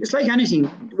media, like, it's like anything.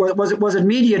 Was it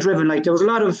media driven? Like, there was a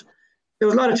lot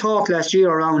of talk last year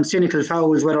around cynical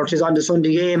fouls, whether it is on the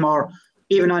Sunday game or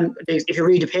even on, if you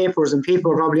read the papers, and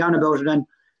people are probably on about it. And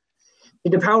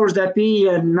the powers that be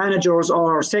and managers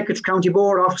or secretary county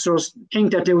board officers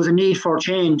think that there was a need for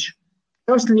change.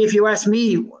 personally, if you ask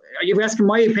me, you're asking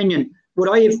my opinion. Would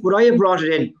I have brought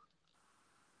it in?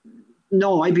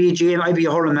 No, I'd be a GM. I'd be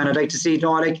a hurling man. I'd like to see.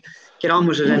 No, I like get on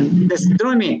with it. And this, you know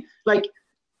what I mean? Like,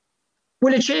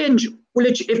 will it change? Will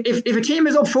it? If a team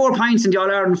is up 4 points in the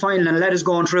All Ireland final and let us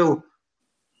going through,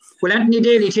 will Anthony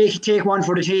Daly take one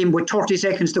for the team with 30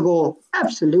 seconds to go?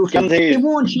 Absolutely. Guaranteed. It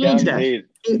won't change Guaranteed.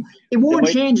 that. It won't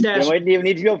change that. You mightn't even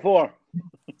need to be up 4.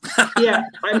 Yeah,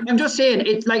 I'm just saying,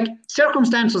 it's like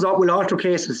circumstances will alter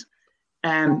cases.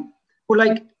 But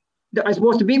like, I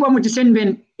suppose the big one with the sin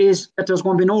bin is that there's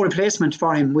going to be no replacement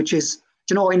for him, which is,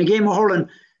 you know, in a game of hurling,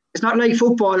 it's not like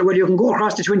football where you can go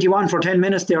across the 21 for 10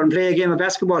 minutes there and play a game of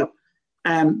basketball.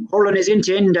 Hurling is end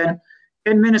to end, and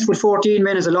 10 minutes with 14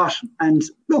 men is a lot. And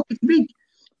look, it's going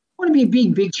to be a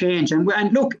big change.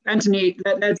 And look, Anthony,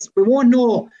 we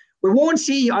won't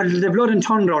see the blood and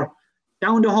thunder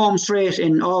down the home straight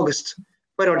in August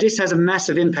whether this has a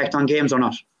massive impact on games or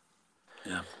not.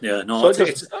 Yeah, no. So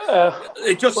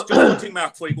just one thing,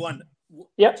 Mark, before you go on.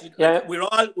 Yeah.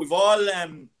 We've all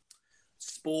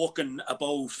spoken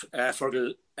about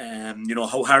Fergal, you know,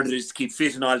 how hard it is to keep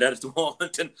fit and all that at the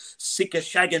moment, and sick of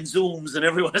shagging Zooms and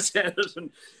everyone said it,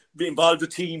 and be involved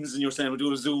with teams, and you're saying we'll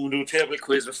do a Zoom, do a table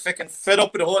quiz. We're fucking fed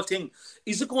up with the whole thing.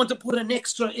 Is it going to put an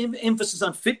extra emphasis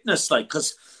on fitness, like,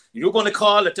 because you're going to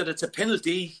call it that it's a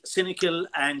penalty, cynical,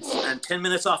 and 10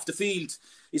 minutes off the field?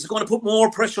 Is it going to put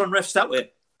more pressure on refs that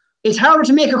way? It's harder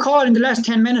to make a call in the last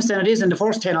 10 minutes than it is in the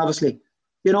first 10, obviously.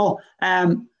 You know,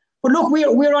 but look, we're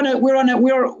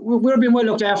being well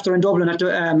looked after in Dublin,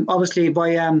 obviously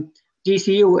by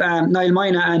DCU. Niall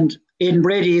Mina and Aidan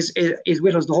Brady is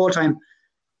with us the whole time,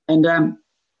 and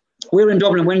we're in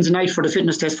Dublin Wednesday night for the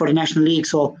fitness test for the National League.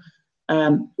 So,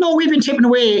 no, we've been tipping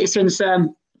away since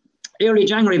early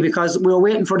January because we were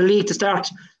waiting for the league to start.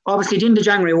 Obviously, at the end of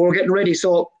January, we were getting ready.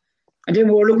 So. And then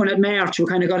we were looking at March. We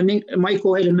kind of got a might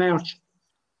go ahead in March.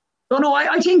 So no,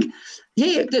 I think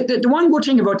the one good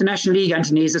thing about the National League,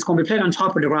 Anthony, is it's going to be played on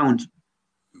top of the ground.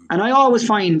 And I always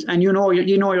find, and you know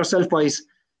yourself, boys,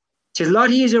 it's a lot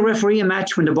easier to referee a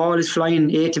match when the ball is flying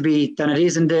A to B than it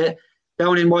is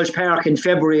down in Walsh Park in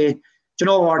February, you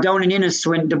know, or down in Innis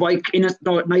when the bike in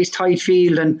a nice tight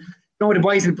field, and you know the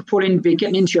boys will be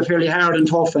getting into you fairly hard and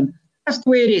tough, and that's the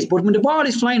way it is. But when the ball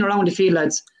is flying around the field,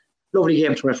 lads, lovely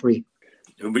game to referee.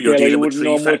 But you're dealing with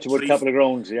know much about top of the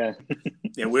grounds, yeah.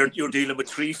 Yeah, you're dealing with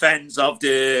 3 fans of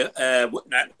the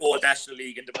old National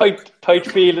League in the tight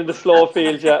field and the slow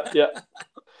field, yeah.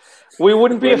 We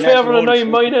wouldn't be a favourite of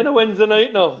 9 mine on a Wednesday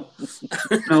night, no.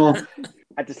 No.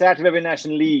 At the start of every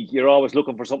National League, you're always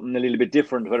looking for something a little bit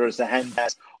different, whether it's a hand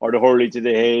pass or the hurley to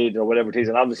the head or whatever it is.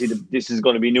 And obviously, this is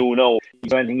going to be new now. Is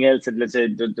there anything else that, let's say,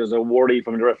 there's a worry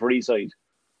from the referee side?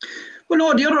 Well,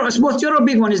 no, I suppose the other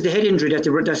big one is the head injury that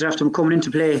have to come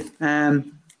into play.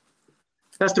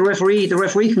 That's the referee. The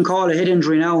referee can call a head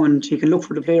injury now, and he can look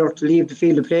for the player to leave the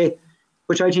field of play,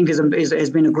 which I think has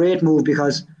been a great move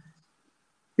because,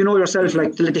 you know yourself,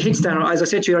 like the hits that are, as I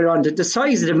said to you earlier on, the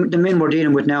size of the men we're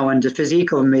dealing with now and the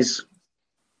physique of them is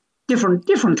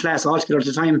different class altogether. At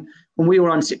the time when we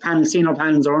were on senior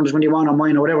panels or under 21 or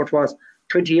mine or whatever it was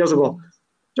 20 years ago,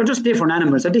 they're just different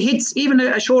animals. And the hits, even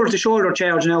a shoulder-to-shoulder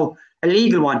charge now, a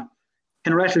legal one,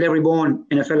 can rattle every bone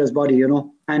in a fella's body, you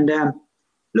know. And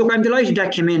look, I'm delighted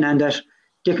that came in and that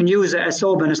they can use a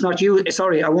sub, and it's not used.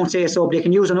 Sorry, I won't say a sub. They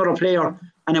can use another player,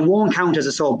 and it won't count as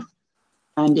a sub.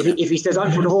 And if he stays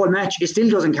on for the whole match, it still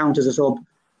doesn't count as a sub.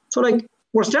 So, like,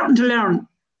 we're starting to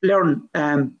learn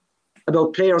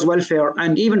about players' welfare,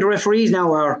 and even the referees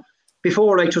now are.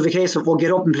 Before, like, it was a case of we'll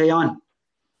get up and play on.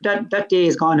 That day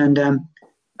is gone, and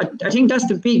I think that's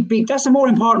the big. That's a more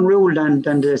important rule than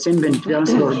the sin bin, to be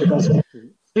honest with you, because I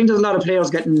think there's a lot of players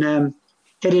getting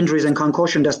head injuries and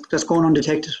concussion that's going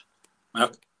undetected.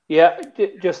 Yeah,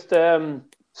 just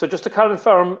to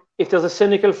confirm, if there's a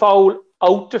cynical foul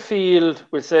out the field,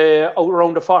 we'll say out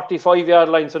around the 45-yard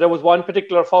line. So there was one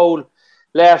particular foul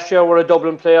last year where a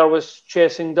Dublin player was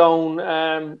chasing down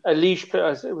a Laois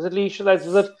player. Was it Laois, lads?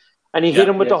 Was it? And he hit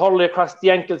him with the hurley across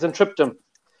the ankles and tripped him.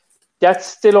 That's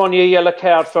still only a yellow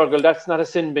card, Fergal. That's not a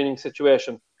sin-binning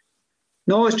situation.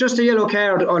 No, it's just a yellow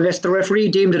card unless the referee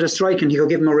deemed it a strike and he could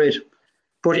give him a red.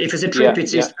 But if it's a trip,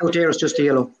 it's out there, it's just a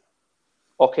yellow.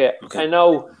 Okay. And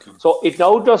now, so it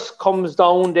now just comes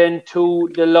down then to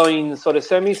the line. So the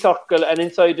semicircle and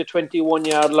inside the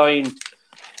 21-yard line.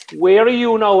 Where are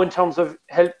you now in terms of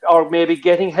help or maybe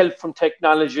getting help from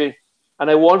technology? And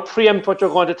I won't preempt what you're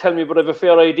going to tell me, but I have a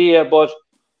fair idea. But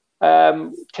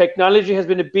technology has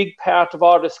been a big part of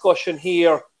our discussion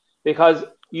here because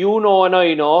you know and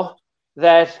I know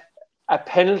that a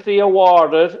penalty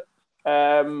awarded,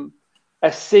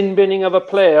 a sin binning of a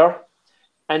player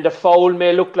and the foul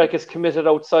may look like it's committed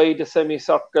outside the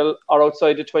semicircle or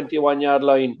outside the 21-yard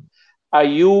line, are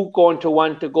you going to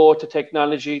want to go to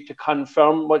technology to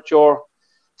confirm what your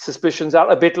suspicions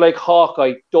are? A bit like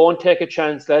Hawkeye, don't take a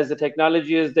chance, lads. The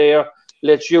technology is there.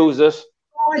 Let's use it.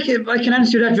 I can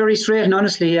answer that very straight and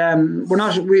honestly.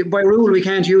 By rule we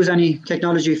can't use any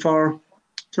technology for. Do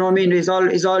you know what I mean? It's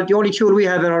all the only tool we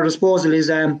have at our disposal is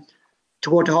to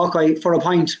go to Hawkeye for a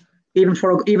point,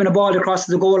 even a ball that crosses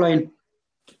the goal line.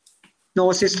 No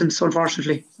assistance,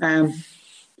 unfortunately.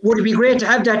 Would it be great to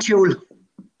have that tool?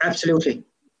 Absolutely.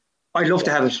 I'd love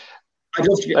to have it.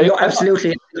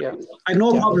 Absolutely. I've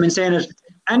no problem in saying it.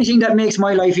 Anything that makes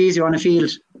my life easier on the field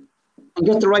and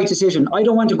get the right decision. I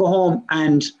don't want to go home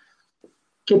and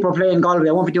Tip are playing Galway.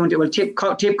 I won't be doing it. Well, Tip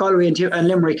Galway and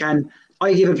Limerick, and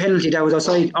I give a penalty that was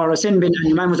outside, or a sin bin,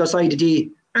 and the man was outside the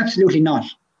D. Absolutely not.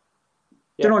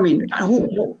 Do you know what I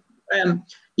mean?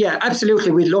 Yeah,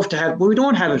 absolutely. We'd love to have, but we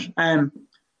don't have it.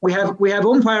 We have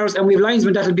umpires and we have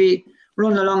linesmen that'll be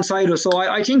running alongside us. So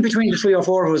I think between the 3 or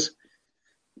 4 of us,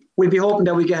 we'll be hoping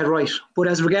that we get it right. But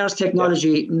as regards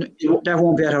technology, that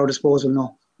won't be at our disposal,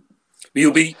 no.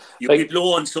 You'll be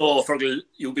blown, so Fergal,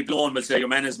 you'll be blown, we'll say your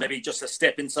man is maybe just a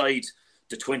step inside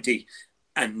the 20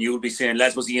 and you'll be saying,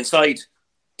 lads, was he inside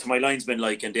to my linesman,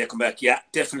 like, and they come back, yeah,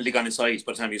 definitely gone inside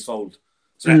by the time he's fouled.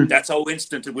 So that's how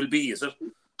instant it will be, is it?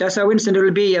 That's how instant it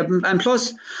will be. And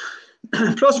plus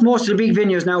most of the big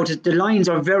venues now, the lines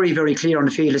are very, very clear on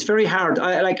the field. It's very hard.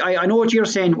 I know what you're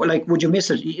saying, like, would you miss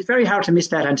it? It's very hard to miss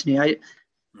that, Anthony.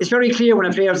 It's very clear when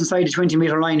a player's inside the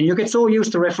 20-metre line, and you get so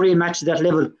used to refereeing matches at that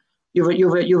level. You've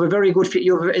a very good.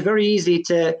 It's very easy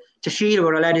to feel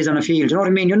where a lad is on the field. You know what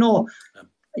I mean? You know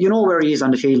where he is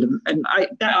on the field, and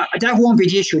that won't be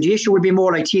the issue. The issue would be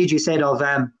more like TG said of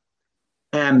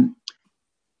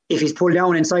if he's pulled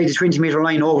down inside the 20-metre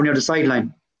line over near the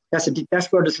sideline.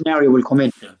 That's where the scenario will come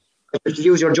in. Yeah. To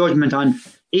use your judgment on,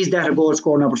 is that a goal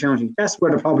scoring opportunity? That's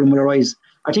where the problem will arise.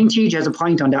 I think TG has a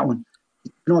point on that one.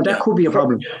 That could be a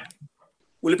problem.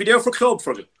 Will it be there for club,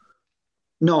 Fergal?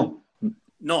 No.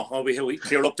 No, we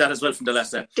cleared up that as well from the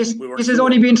last day. This has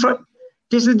only been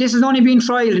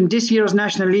trialled in this year's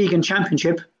National League and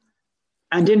Championship,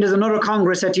 and then there's another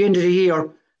Congress at the end of the year,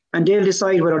 and they'll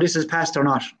decide whether this is passed or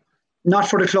not. Not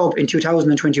for the club in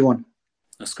 2021.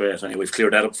 That's great. Anyway, we've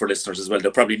cleared that up for listeners as well.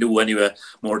 They probably knew anyway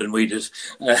more than we did.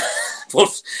 But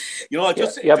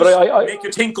I make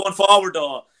you think going forward,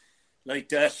 though, like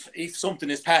that. If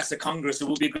something is passed at Congress, it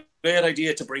would be a great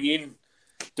idea to bring in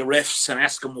the refs and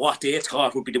ask them what they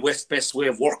thought would be the best way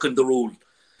of working the rule.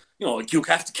 You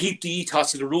have to keep the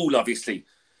ethos of the rule, obviously.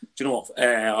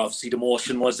 Obviously the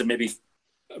motion was that maybe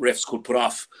refs could put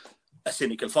off a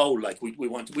cynical foul. Like we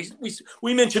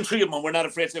mentioned 3 of them. We're not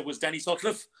afraid to say it was Danny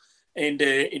Sutcliffe in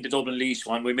the Dublin Laois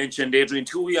one. We mentioned Adrian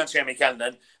Toohey on Jamie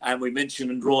Callanan, and we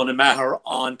mentioned Ronan Maher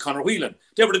on Conor Whelan.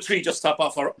 They were the 3 just top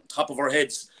of our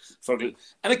heads. And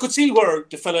I could see where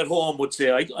the fella at home would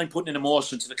say, I'm putting in a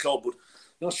motion to the club,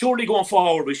 but surely going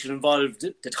forward we should involve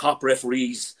the top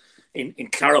referees in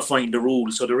clarifying the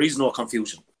rules so there is no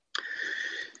confusion.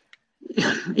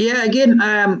 Yeah,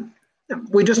 again,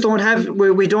 we just don't have.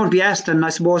 We don't be asked, and I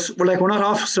suppose we're not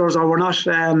officers or we're not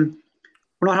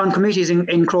on committees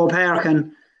in Croke Park.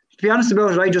 And to be honest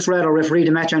about it, I just rather referee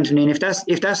the match, Anthony. And if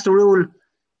that's the rule,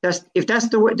 if that's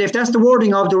the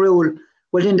wording of the rule,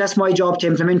 well then that's my job to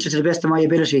implement it to the best of my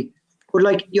ability.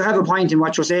 But you have a point in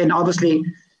what you're saying. Obviously,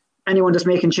 anyone that's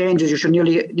making changes, you should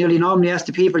nearly normally ask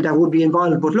the people that would be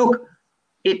involved. But look,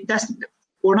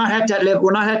 we're not at that level.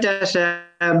 We're not at that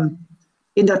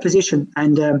in that position,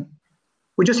 and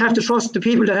we just have to trust the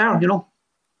people that are.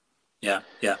 Yeah.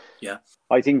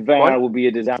 I think VAR would be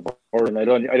a disaster, and I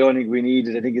don't think we need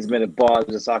it. I think it's made a ball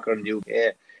to soccer in the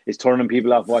UK. It's turning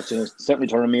people off watching it. Certainly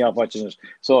turning me off watching it.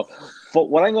 So,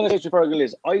 what I'm going to say to Fergal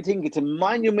is, I think it's a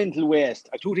monumental waste.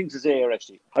 I have 2 things to say here,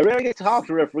 actually. I rarely get to talk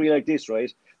to a referee like this,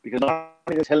 right? Because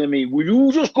they're telling me, will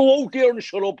you just go out there and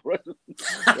shut up, right?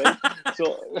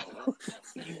 So,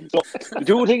 the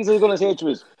 2 things I was going to say to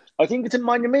you is, I think it's a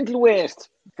monumental waste,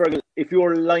 Fergal, if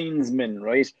you're a linesman,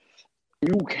 right?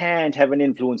 You can't have an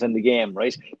influence on the game,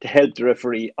 right, to help the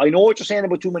referee. I know what you're saying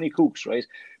about too many cooks, right?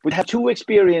 But have 2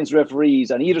 experienced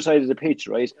referees on either side of the pitch,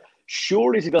 right?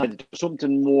 Surely there's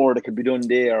something more that could be done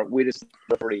there with this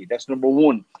referee. That's number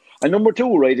 1. And number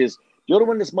 2, right, is the other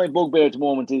one that's my bugbear at the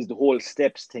moment is the whole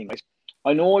steps thing, right?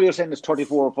 I know you're saying it's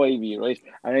 34 or 5 right?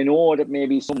 And I know that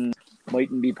maybe some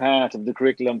mightn't be part of the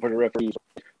curriculum for the referees,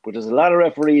 but there's a lot of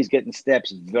referees getting steps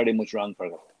very much wrong for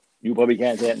them. You probably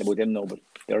can't say anything about them now, but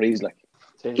they're easy.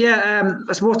 Yeah,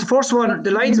 I suppose the first one,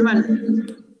 the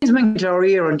linesman to our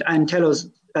ear and tell us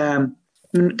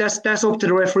that's up to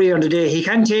the referee on the day. He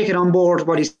can take it on board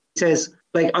what he says,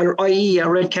 like i.e. a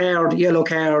red card, yellow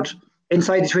card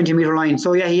inside the 20-meter line.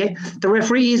 So yeah, the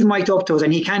referee is mic'd up to us,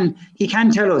 and he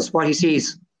can tell us what he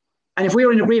sees. And if we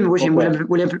are in agreement with him,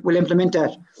 we'll implement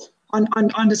that.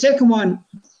 On the second one,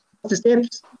 the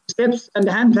steps and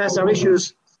the hand pass are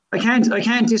issues. I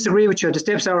can't disagree with you. The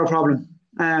steps are a problem.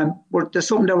 There's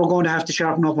something that we're going to have to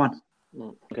sharpen up on.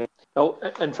 Okay. Now,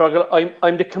 and Fergal,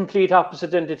 I'm the complete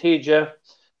opposite end of TJ.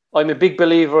 I'm a big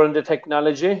believer in the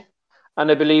technology,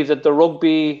 and I believe that the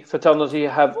rugby fraternity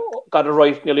have got it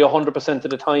right nearly 100%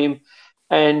 of the time.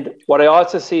 And what I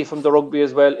also see from the rugby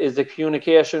as well is the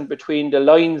communication between the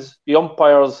lines, the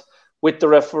umpires, with the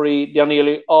referee. They're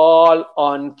nearly all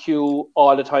on cue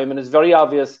all the time, and it's very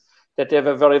obvious that they have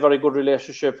a very, very good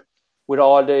relationship with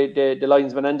all the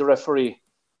linesmen and the referee.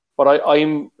 But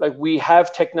I'm like, we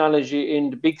have technology in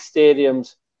the big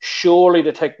stadiums. Surely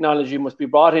the technology must be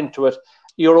brought into it.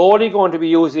 You're only going to be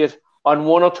using it on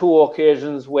one or two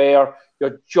occasions where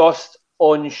you're just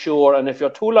unsure. And if your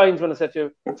two linesmen said to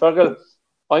you, Fergal,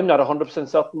 I'm not 100%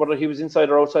 certain whether he was inside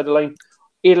or outside the line,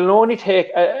 it'll only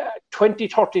take 20,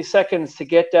 30 seconds to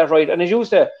get that right. And as you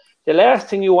say, the last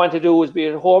thing you want to do is be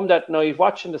at home that night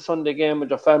watching the Sunday game with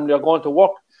your family, or going to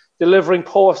work, delivering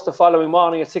post the following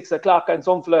morning at 6 o'clock, and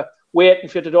some fella waiting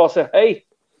for you to door say, hey,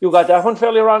 you got that one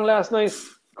fairly wrong last night.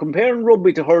 Comparing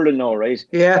rugby to hurling now, right?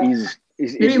 Yeah.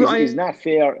 Is not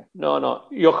fair. No.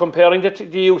 You're comparing the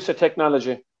use of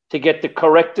technology to get the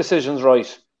correct decisions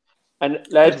right. And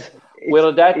lads,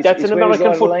 that's an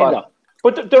American football.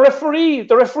 But the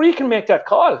referee can make that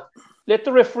call. Let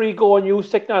the referee go and use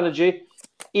technology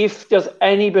if there's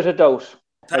any bit of doubt.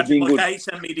 My guy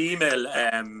sent me the email,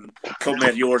 clubmate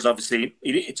of yours, obviously.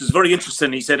 It was very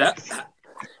interesting. He said,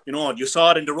 you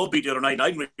saw it in the rugby the other night.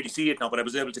 I didn't really see it now, but I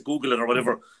was able to Google it or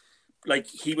whatever. Like,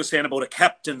 he was saying about a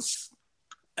captain's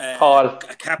call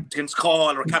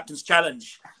or a captain's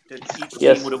challenge that each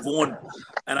team would have won.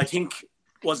 And I think,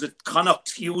 was it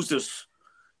Connacht used it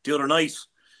the other night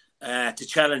to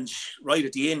challenge right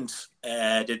at the end?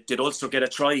 Did Ulster get a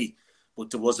try?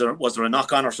 But was there a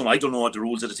knock on or something? I don't know what the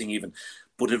rules of the thing even.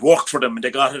 But it worked for them, and they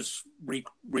got it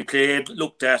replayed,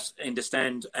 looked at in the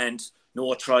stand, and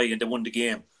no try, and they won the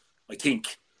game. I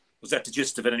think. Was that the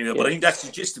gist of it anyway? Yes. But I think that's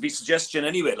the gist of his suggestion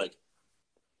anyway. Like,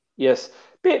 yes.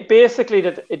 Basically,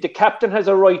 that the captain has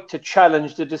a right to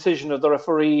challenge the decision of the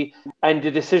referee, and the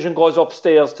decision goes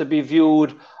upstairs to be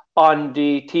viewed on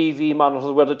the TV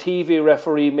monitor, where the TV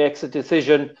referee makes a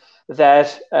decision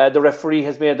that the referee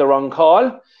has made the wrong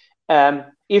call.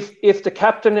 If the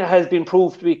captain has been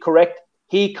proved to be correct,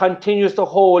 he continues to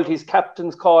hold his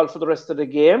captain's call for the rest of the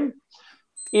game.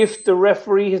 If the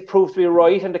referee has proved to be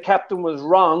right and the captain was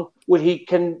wrong, he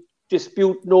can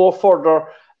dispute no further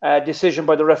decision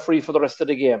by the referee for the rest of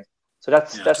the game. So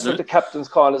that's what the captain's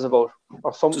call is about.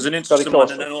 Or something. It's an interesting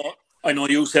one. And I know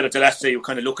you said it the last day. You're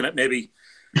kind of looking at maybe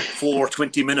 4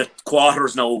 20-minute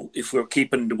quarters now if we're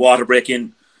keeping the water break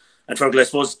in. And Fergal, I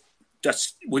suppose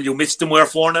will you miss them where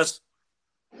Fornes?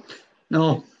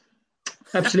 No,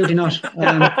 absolutely not.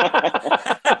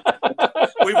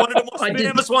 We're one of the most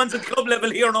famous ones at club level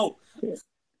here now.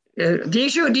 The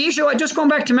issue, just going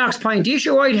back to Mark's point, the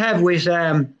issue I'd have with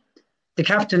the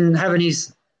captain having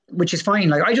his, which is fine.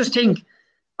 Like, I just think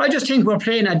we're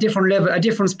playing a different level, a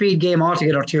different speed game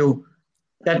altogether to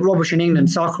that rubbish in England,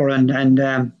 soccer and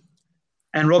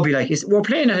rugby. Like, we're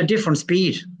playing at a different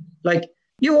speed. Like,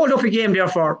 you hold up a game there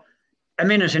for a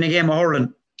minute in a game of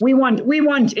hurling. We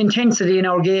want intensity in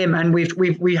our game, and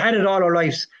we've had it all our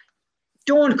lives.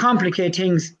 Don't complicate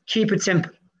things. Keep it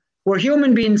simple. We're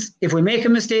human beings. If we make a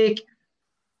mistake,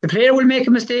 the player will make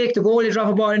a mistake. The goalie drop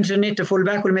a ball into the net. The full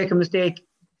back will make a mistake.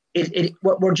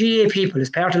 We're GA people. It's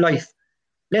part of life.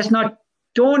 Let's not.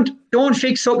 Don't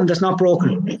fix something that's not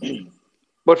broken.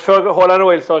 But Fergal, hold on a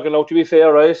while, Fergal. Now, to be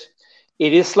fair, right,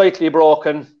 it is slightly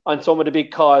broken on some of the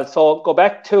big calls. So go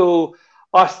back to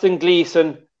Austin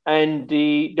Gleeson and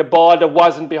the ball that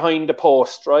wasn't behind the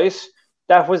post, right?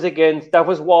 That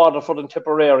was Waterford and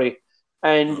Tipperary.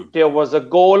 And there was a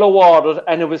goal awarded,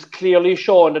 and it was clearly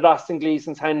shown that Austin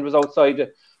Gleeson's hand was outside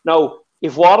it. Now,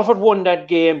 if Waterford won that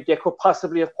game, they could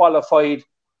possibly have qualified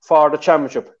for the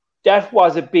championship. That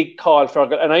was a big call,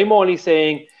 Fergal. And I'm only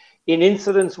saying in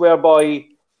incidents whereby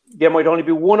there might only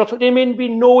be one or two, there may be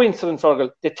no incident, Fergal.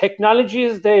 The technology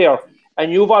is there,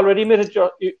 and you've already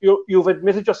you've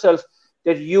admitted yourself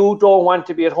that you don't want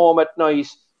to be at home at night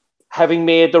having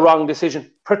made the wrong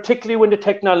decision, particularly when the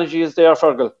technology is there,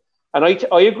 Fergal. And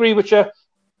I agree with you,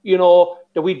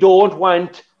 that we don't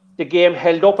want the game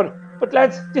held up. But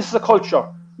lads, this is a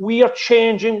culture. We are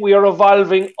changing, we are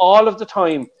evolving all of the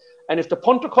time. And if the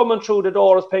punter coming through the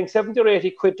door is paying 70 or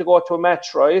 80 quid to go to a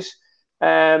match, right,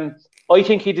 I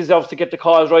think he deserves to get the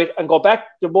calls right and go back.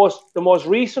 The most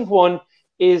recent one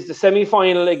is the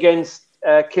semi-final against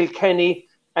Kilkenny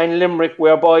and Limerick,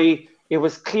 whereby it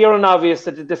was clear and obvious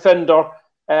that the defender,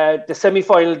 the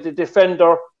semi-final, the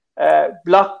defender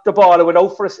blocked the ball.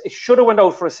 It should have went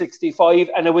out for a 65,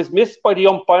 and it was missed by the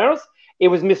umpires. It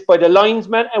was missed by the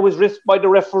linesman. It was missed by the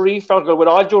referee, Fergal, with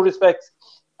all due respect.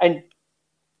 And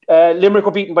Limerick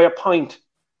were beaten by a point.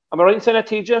 Am I right in saying that,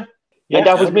 TJ? Yeah, and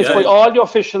that was missed by all the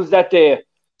officials that day.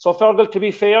 So, Fergal, to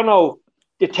be fair now,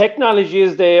 the technology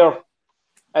is there,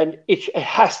 and it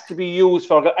has to be used,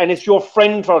 Fergal. And it's your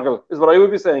friend, Fergal, is what I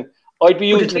would be saying. I'd be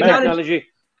using the technology.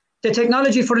 The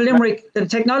technology for the Limerick, the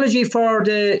technology for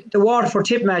the Waterford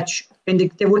tip match,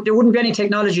 there wouldn't be any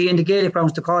technology in the Gaelic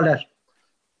grounds to call that.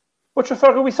 But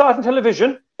Fergal, we saw it on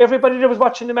television. Everybody that was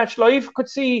watching the match live could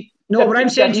see. No, what I'm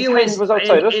saying to you is,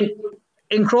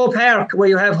 in Croke Park, where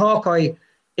you have Hawkeye,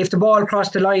 if the ball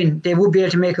crossed the line, they would be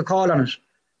able to make a call on it.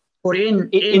 But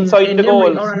inside the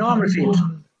goal or a normal field,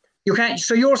 you can't.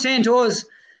 So you're saying to us,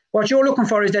 what you're looking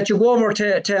for is that you go over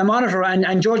to a monitor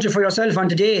and judge it for yourself on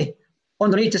the day,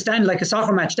 underneath the stand like a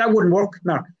soccer match. That wouldn't work,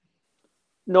 Mark.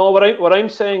 No, what I'm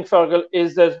saying, Fergal,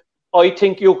 is that I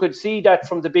think you could see that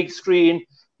from the big screen,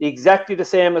 exactly the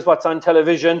same as what's on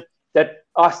television, that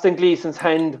Austin Gleeson's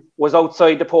hand was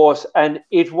outside the post, and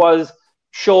it was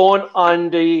shown on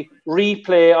the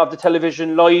replay of the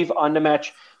television live on the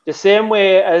match. The same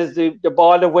way as the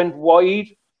ball that went wide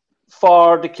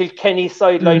for the Kilkenny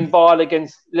sideline ball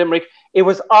against Limerick. It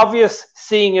was obvious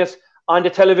seeing it on the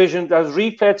television that was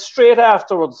replayed straight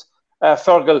afterwards,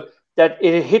 Fergal, that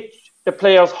it hit the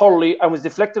player's hurley and was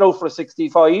deflected out for a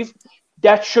 65.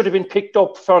 That should have been picked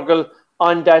up, Fergal,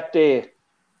 on that day.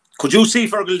 Could you see,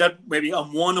 Fergal, that maybe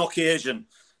on one occasion,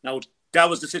 now that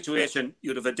was the situation,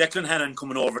 you'd have a Declan Hannon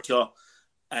coming over to you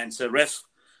and say, ref,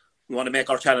 we want to make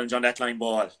our challenge on that line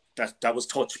ball. That was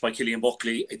touched by Killian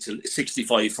Buckley. It's a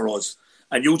 65 for us.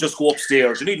 And you just go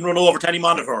upstairs. You needn't run over to any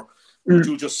monitor.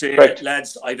 You just say,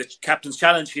 lads, I have a captain's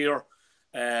challenge here.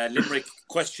 Limerick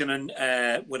questioning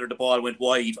whether the ball went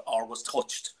wide or was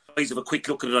touched. I have a quick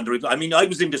look at it on the replay. I mean, I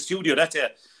was in the studio that day,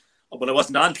 but I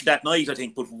wasn't on that night, I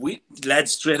think. But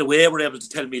lads straight away were able to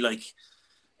tell me, like,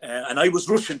 and I was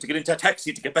rushing to get into a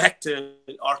taxi to get back to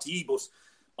RTE, but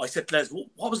I said, lads,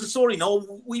 what was the story?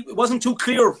 No, it wasn't too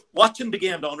clear watching the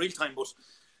game down real time, but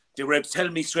they were able to tell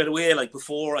me straight away, like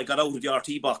before I got out of the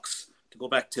RTE box to go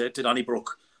back to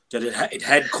Donnybrook, that it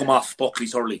had come off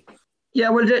Buckley's hurley. Yeah,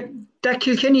 well, that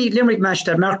Kilkenny Limerick match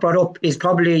that Mark brought up is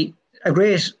probably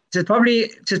it's probably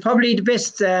the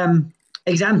best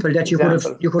example that you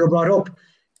could have brought up,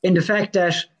 in the fact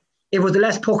that it was the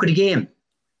last puck of the game,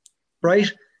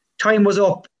 right? Time was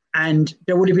up, and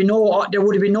there would have been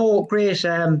no great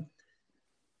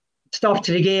stop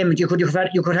to the game. You could have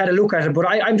had a look at it, but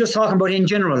I'm just talking about in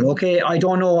general. Okay, I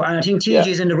don't know, and I think TG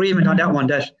is in agreement on that one.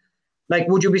 That, like,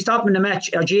 would you be stopping the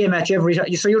match, a GA match every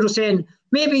time? So you're just saying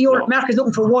maybe Mark is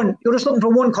looking for one. You're just looking for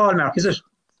one call, Mark. Is it?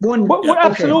 One. Well,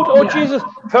 absolutely. Oh, Jesus.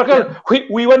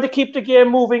 We want to keep the game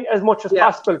moving as much as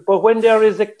possible, but when there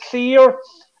is a clear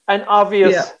and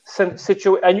obvious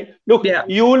situation, and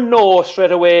you'll know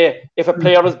straight away if a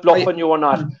player is bluffing you or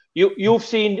not. You've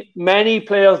seen many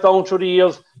players down through the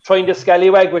years trying to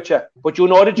scallywag with you, but you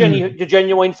know the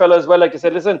genuine fella as well. Like I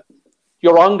said, listen,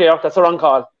 you're wrong there. That's a wrong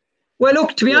call. Well,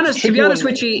 look, to be honest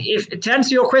with you, to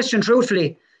answer your question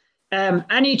truthfully,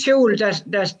 any tool that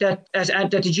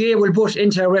the GA will put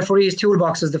into a referee's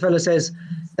toolbox, as the fella says,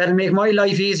 that'll make my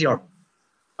life easier,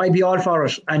 I'd be all for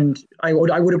it. And I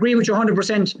would agree with you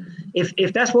 100%.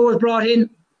 If that's what was brought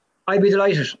in, I'd be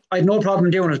delighted. I'd no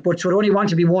problem doing it. But it would only want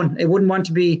to be one. It wouldn't want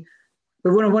to be. We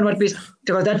wouldn't want to be,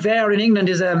 because that VAR in England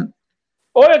is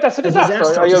that's a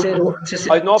disaster.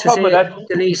 I've no problem with that.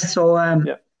 The least. So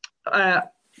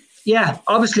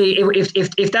obviously,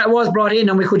 if that was brought in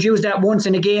and we could use that once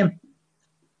in a game,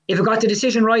 if it got the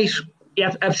decision right,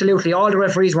 yeah, absolutely. All the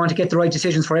referees want to get the right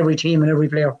decisions for every team and every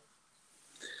player.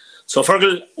 So,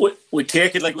 Fergal, we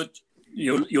take it like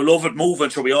you love it moving,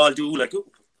 so we all do. Like,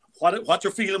 what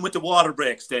you're feeling with the water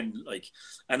breaks then? Like,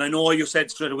 and I know you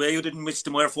said straight away you didn't miss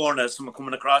the more foreigners from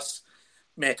coming across,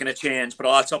 making a change, but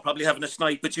also probably having a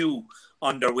snipe at you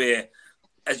underway,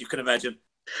 as you can imagine.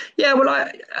 Yeah, well,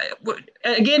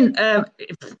 again,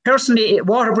 personally,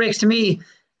 water breaks to me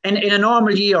in a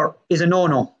normal year is a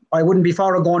no-no. I wouldn't be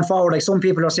for going forward like some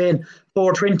people are saying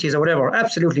 420s or whatever.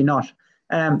 Absolutely not.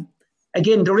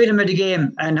 Again, the rhythm of the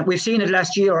game, and we've seen it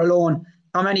last year alone,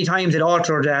 how many times it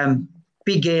altered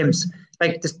big games,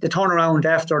 like the turnaround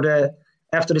after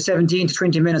the 17 to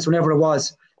 20 minutes, whenever it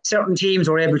was. certain teams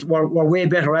were way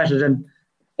better at it, and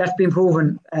that's been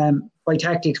proven by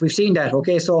tactics. We've seen that.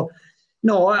 Okay, so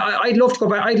no, I'd love to go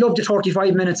back. I'd love the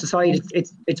 35 minutes aside.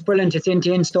 It's brilliant. It's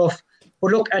end-to-end stuff.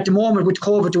 But look, at the moment with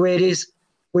COVID the way it is,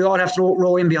 we all have to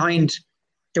row in behind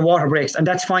the water breaks, and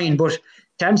that's fine. But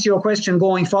to answer your question,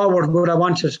 going forward, would I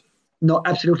want it? No,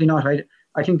 absolutely not.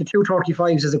 I think the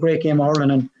 2:35s is a great game of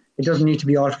hurling, and it doesn't need to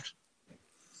be altered.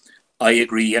 I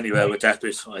agree anyway with that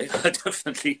bit. I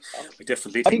definitely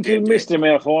I think you missed the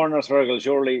Mayor corners, Fergal,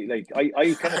 surely. Like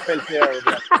I kind of felt there.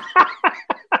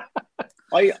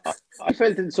 I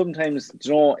felt that sometimes,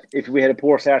 if we had a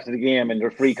poor start to the game and their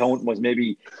free count was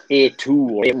maybe 8-2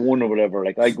 or 8-1 or whatever,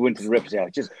 like I'd go into the rep and say,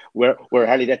 just we're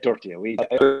hardly that dirty. We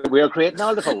are creating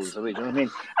all the fouls. You know what I mean?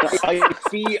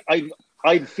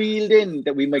 I'd feel then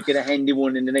that we might get a handy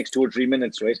one in the next 2 or 3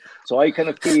 minutes, right? So I kind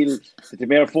of feel that the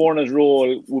Mayor Forna's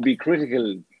role would be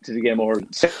critical to the game of hurling,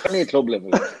 certainly at club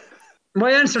level. My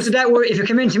answer to that, if you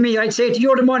come into me, I'd say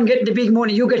you're the one getting the big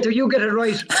money. You get it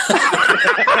right.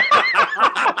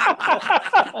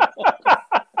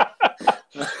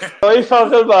 Bye,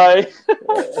 Fergal, bye.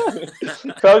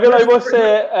 Fergal, I must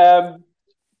say,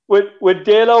 when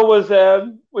Dalo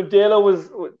was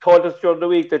told us during the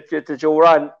week that you were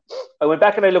on, I went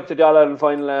back and I looked at the All-Ireland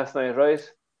final last night, right?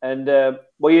 And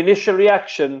my initial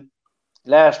reaction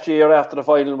last year after the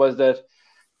final was that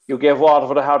you gave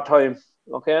Waterford a hard time,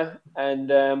 okay?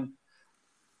 And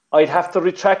I'd have to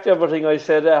retract everything I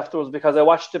said afterwards, because I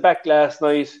watched it back last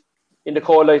night in the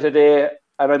cold light of day,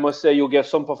 and I must say you gave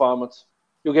some performance.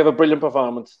 You gave a brilliant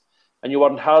performance, and you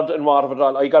weren't hard in Waterford at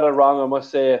all. I got it wrong, I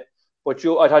must say. But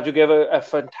I thought you gave a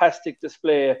fantastic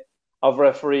display of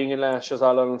refereeing in last year's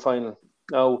All-Ireland final.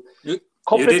 Now,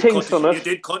 couple of things from it. You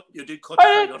did cut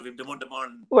out of him the Monday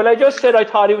morning. Well, I just said I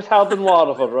thought he was hard in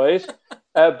Waterford, right?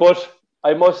 But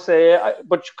I must say,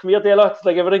 but come here, Dale, it's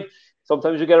like everything.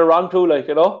 Sometimes you get it wrong too, like,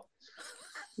 you know.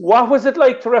 What was it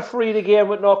like to referee the game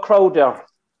with no crowd there?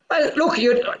 Well, look,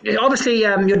 you'd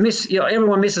miss.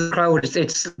 Everyone misses the crowd.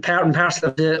 It's part and parcel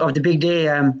of the big day.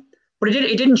 But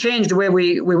it didn't change the way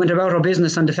we went about our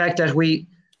business, and the fact that we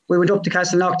went up to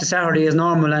Castleknock the Saturday as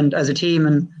normal and as a team,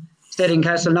 and stayed in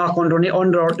Castleknock under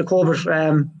the COVID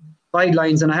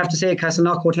guidelines. And I have to say,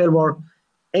 Castleknock Hotel were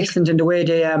excellent in the way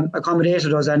they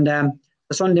accommodated us. And the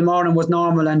Sunday morning was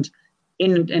normal, and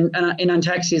in on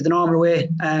taxis the normal way.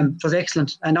 It was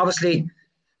excellent. And obviously,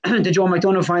 the Joe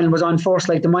McDonagh final was on first,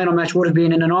 like the minor match would have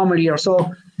been in a normal year.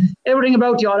 So everything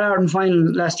about the All-Ireland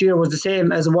final last year was the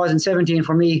same as it was in 17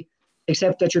 for me,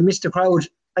 except that you missed the crowd.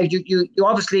 Like you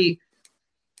obviously,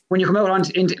 when you come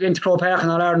out into Croke Park on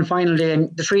All-Ireland final day,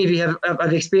 and the three of you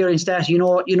have experienced that, you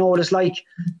know what it's like,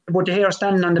 but the hair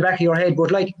standing on the back of your head. But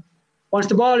like, once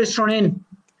the ball is thrown in,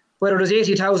 whether there's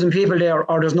 80,000 people there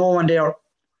or there's no one there,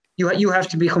 you have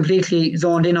to be completely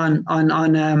zoned in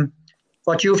on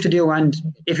what you have to do, and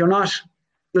if you're not,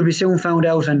 you'll be soon found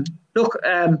out. And look,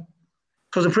 it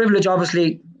was a privilege,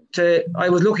 obviously. I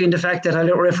was lucky in the fact that I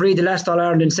refereed the last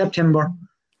All-Ireland in September,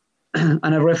 and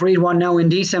I've refereed one now in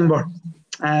December.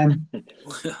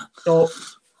 So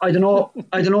I don't know,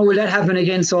 will that happen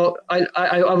again? So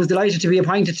I was delighted to be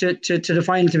appointed to the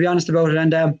final, to be honest about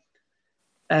it.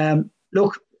 And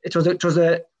look, it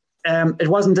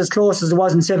wasn't as close as it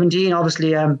was in 17.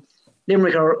 Obviously,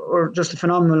 Limerick are just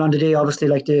phenomenal on the day. Obviously,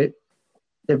 like they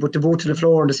put the boot to the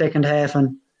floor in the second half,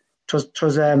 and it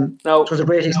was a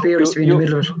great experience to be in the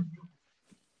middle of it.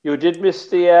 You did miss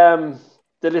the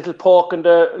little poke and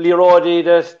the Leroy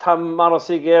that Tom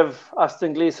Morrissey gave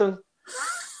Aston Gleeson.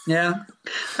 Yeah,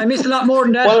 I missed a lot more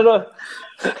than that.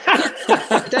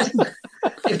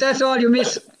 If that's all you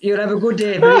miss, you'll have a good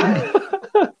day, believe me.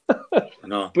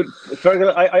 No. But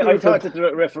Fergal, I thought that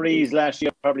the referees last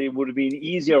year probably would have been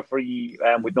easier for you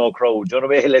with no crowd. Do you know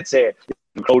what I mean? Let's say if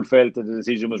the crowd felt that the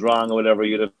decision was wrong or whatever,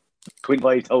 you'd have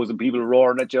 25,000 people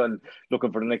roaring at you and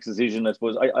looking for the next decision. I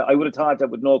suppose I would have thought that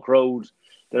with no crowd,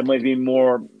 that it might be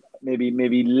more,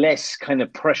 maybe less kind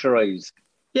of pressurised.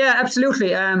 Yeah,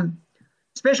 absolutely.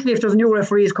 Especially if there's new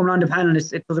referees coming on the panel.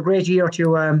 It was a great year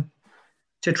to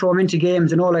throw them into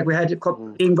games. You know, like we had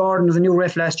Ian Gordon was a new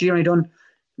ref last year, and he done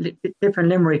Tip and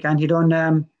Limerick, and he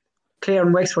done Clare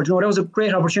and Wexford. You know, that was a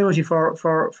great opportunity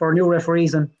for new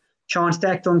referees. And Sean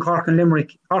Stack done Cork and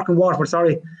Waterford,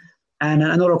 sorry, and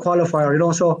another qualifier. You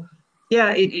know, so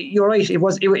yeah, you're right. It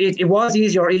was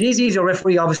easier. It is easier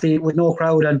referee, obviously, with no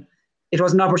crowd, and it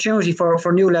was an opportunity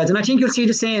for new lads. And I think you'll see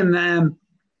the same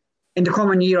in the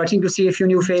coming year. I think you'll see a few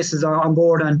new faces on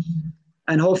board,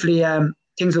 and hopefully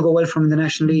things will go well from the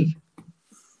National League.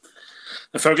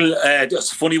 Fergal,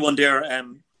 it's a funny one there.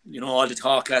 You know, all the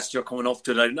talk last year coming up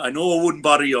to it. I know it wouldn't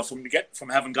bother you from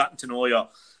having gotten to know you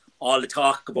all the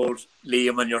talk about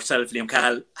Liam and yourself, Liam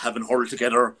Cahill, having hurled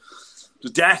together.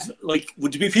 That, like,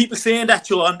 would there be people saying that,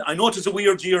 John? I know it's a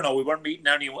weird year now. We weren't meeting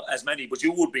as many, but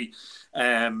you would be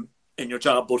in your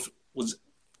job. But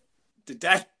did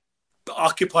that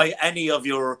occupy any of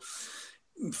your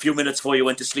few minutes before you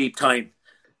went to sleep time?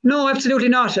 No, absolutely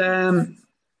not.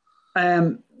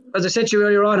 As I said to you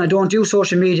earlier on, I don't do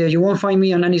social media. You won't find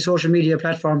me on any social media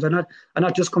platforms. I'm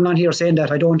not just coming on here saying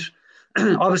that. I don't.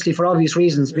 Obviously, for obvious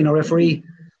reasons, being a referee,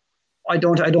 I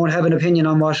don't have an opinion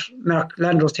on what Mark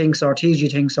Landros thinks or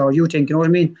TG thinks or you think. You know what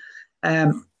I mean?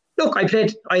 Look, I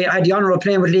had the honour of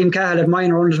playing with Liam Cahill at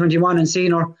minor, under 21 and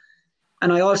senior,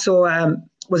 and I also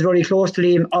was very close to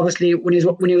Liam. Obviously, when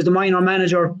he was the minor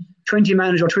manager, 20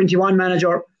 manager, 21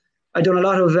 manager, I done a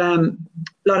lot of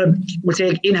we'll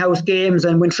say in-house games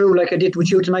and went through like I did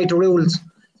with you tonight the rules.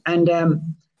 And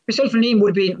myself and Liam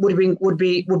would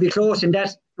be close in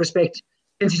that respect.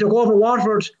 Since he took over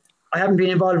Waterford, I haven't been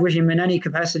involved with him in any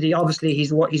capacity. Obviously,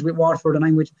 he's with Waterford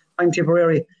and I'm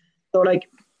Tipperary. So, like,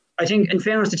 I think in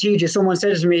fairness to TJ, someone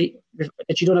said to me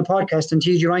that you done a podcast, and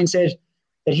TJ Ryan said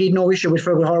that he had no issue with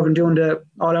Fergal Horgan doing the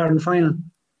All-Ireland final.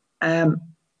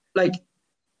 Like,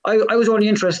 I was only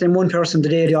interested in one person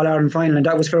today at the All-Ireland final, and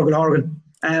that was Fergal Horgan.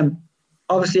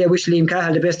 Obviously, I wish Liam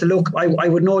Cahill the best of luck. I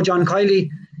would know John Kiley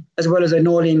as well as I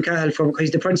know Liam Cahill because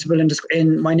he's the principal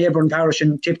in my neighbouring parish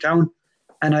in Tiptown.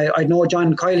 And I know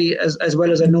John Kiley as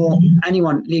well as I know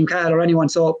anyone, Liam Cahill or anyone.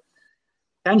 So,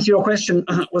 to answer your question,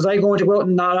 was I going to go out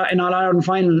in All-Ireland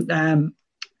final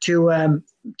to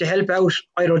help out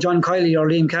either John Kiley or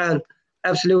Liam Cahill?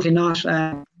 Absolutely not.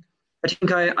 I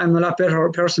think I'm a lot better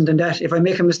person than that. If I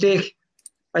make a mistake,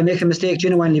 I make a mistake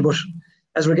genuinely. But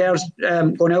as regards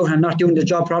going out and not doing the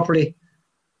job properly,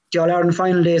 the All-Ireland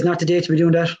final day is not the day to be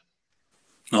doing that.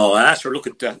 No, sure. Look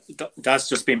at that. That's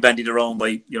just been bandied around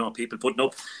by people putting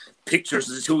up pictures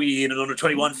of the 2E in an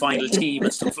under-21 final team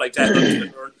and stuff like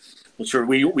that. But sure,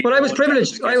 But I was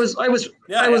privileged. I was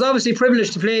obviously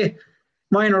privileged to play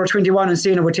minor 21 and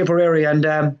senior with Tipperary, and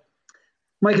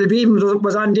Michael Beaton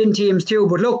was on DIN teams too.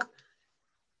 But look,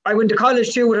 I went to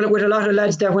college too with a lot of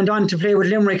lads that went on to play with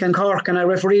Limerick and Cork, and I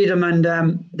refereed them, and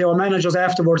they were managers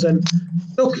afterwards. And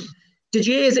look, the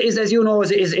GA is as you know,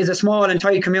 is a small and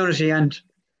tight community, and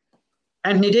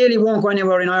Anthony Daly won't go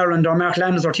anywhere in Ireland, or Mark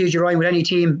Landers or TG Ryan with any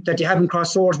team that they haven't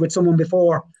crossed swords with someone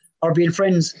before or been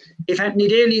friends. If Anthony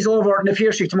Daly is over in the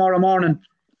Piercy tomorrow morning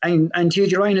and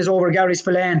TG Ryan is over Gary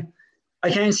Spillane, I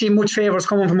can't see much favours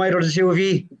coming from either the two of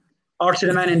you or to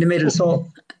the man in the middle. So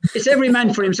it's every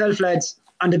man for himself, lads,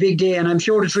 on the big day, and I'm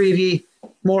sure the three of you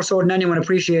more so than anyone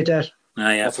appreciate that.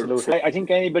 Yeah, absolutely. I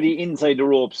think anybody inside the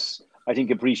ropes, I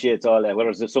think, appreciates all that. Whether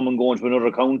it's someone going to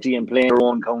another county and playing their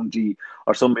own county,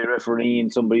 or somebody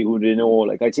refereeing, somebody who they know.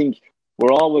 Like, I think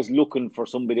we're always looking for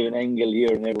somebody an angle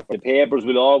here and there. The papers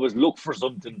will always look for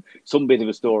some bit of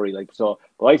a story. Like, so,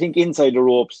 but I think inside the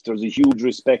ropes, there's a huge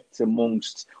respect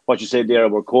amongst what you said there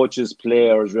about coaches,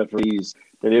 players, referees,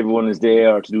 that everyone is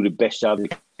there to do the best job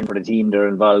for the team they're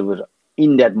involved with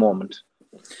in that moment.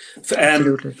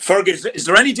 Fergus, is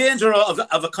there any danger of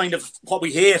a kind of what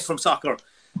we hate from soccer?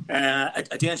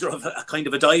 A danger of a kind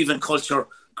of a diving culture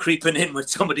creeping in with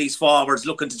some of these forwards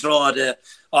looking to draw the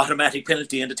automatic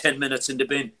penalty in the 10 minutes in the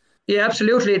bin? Yeah,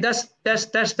 absolutely.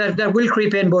 That will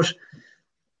creep in, but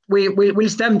we'll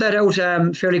stamp that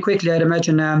out fairly quickly, I'd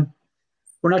imagine.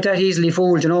 We're not that easily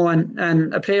fooled,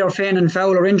 and a player feigning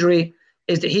foul or injury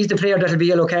he's the player that'll be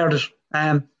yellow carded.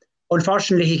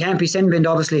 Unfortunately, he can't be sin binned,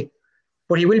 obviously,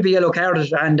 but he will be yellow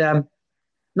carded. And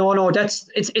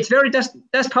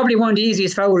that's probably one of the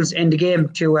easiest fouls in the game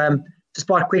to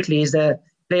spot quickly is the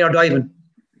player diving.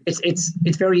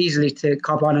 It's very easily to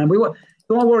cop on, and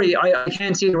don't worry. I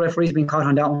can't see the referees being caught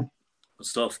on that one. Good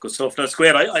stuff. That's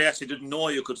great. I actually didn't know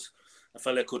a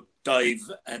fella could dive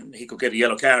and he could get a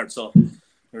yellow card. So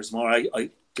there's more.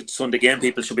 The Sunday game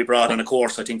people should be brought on a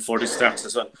course, I think, for this starts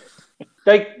as well.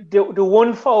 Like the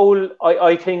one foul,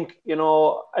 I think,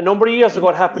 a number of years ago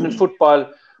it happened in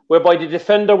football, whereby the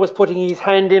defender was putting his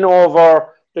hand in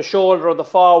over the shoulder of the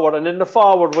forward, and then the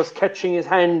forward was catching his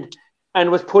hand and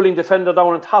was pulling the defender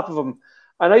down on top of him.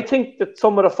 And I think that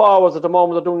some of the forwards at the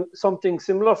moment are doing something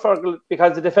similar,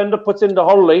 because the defender puts in the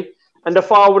hurley and the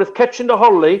forward is catching the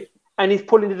hurley and he's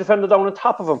pulling the defender down on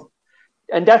top of him.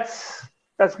 And that's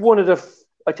one of the...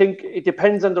 I think it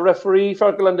depends on the referee,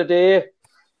 Fergal, on the day,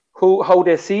 how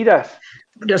they see that.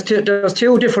 There's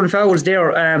two different fouls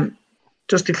there.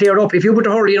 Just to clear up, if you put the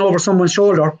hurley in over someone's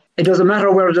shoulder, it doesn't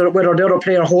matter whether the other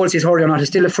player holds his hurley or not. It's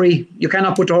still a free. You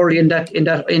cannot put the hurley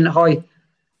in high.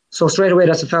 So straight away,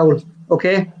 that's a foul.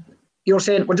 Okay. you're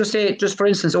saying, well, just for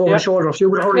instance, over the shoulder, if you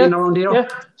were hurling around here. Yeah,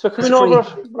 so coming over,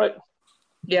 right.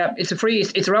 Yeah, it's a free.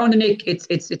 It's around the neck.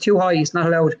 It's too high. It's not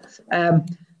allowed.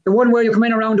 The one where you come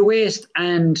in around the waist,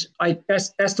 and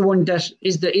that's the one that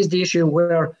is the issue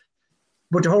where,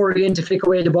 but to hurry in to flick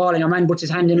away the ball, and your man puts his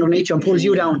hand in underneath you and pulls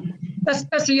you down.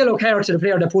 That's the yellow card to the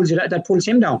player that pulls you that pulls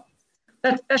him down.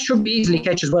 That should be easily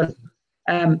catch as well.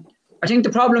 I think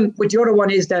the problem with the other one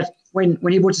is that when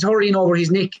he puts his hurrying over his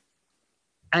neck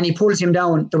and he pulls him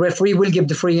down, the referee will give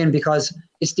the free in because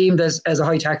it's deemed as a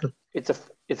high tackle. It's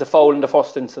a foul in the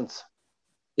first instance.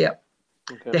 Yeah.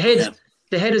 Okay.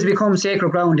 The head has become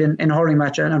sacred ground in a hurling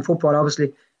match and football,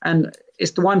 obviously. And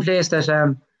it's the one place that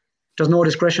there's no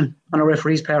discretion on a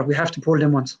referee's part. We have to pull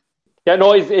them once. Yeah,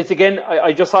 no, it's again,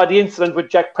 I just saw the incident with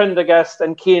Jack Prendergast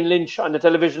and Cian Lynch on the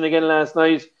television again last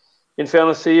night. In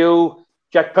fairness to you,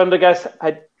 Jack Prendergast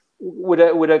had, with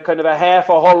a kind of a half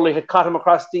a hurl, he had caught him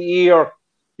across the ear.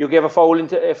 You gave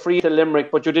a free to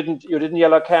Limerick, but you didn't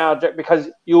yellow card because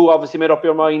you obviously made up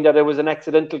your mind that it was an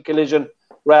accidental collision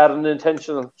rather than an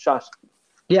intentional shot.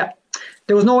 Yeah,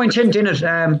 there was no intent in it.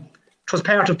 It was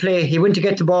part of play. He went to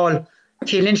get the ball.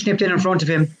 Cian Lynch nipped in front of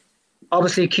him.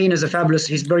 Obviously, Cian is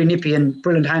he's very nippy and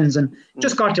brilliant hands, and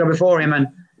just got there before him. And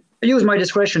I used my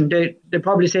discretion. They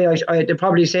probably say I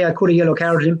could have yellow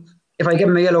carded him. If I gave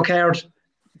him a yellow card,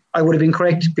 I would have been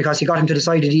correct because he got him to the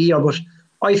side of the ear. But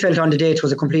I felt on the day it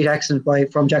was a complete accident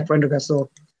from Jack Prendergast, so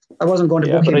I wasn't going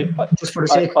to book him just for the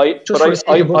sake. But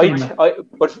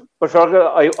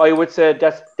I would say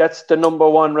that's the number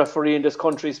one referee in this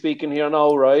country speaking here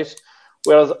now, right?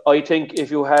 Whereas I think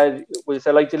if you had, we'll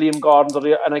say like the Liam Gordons,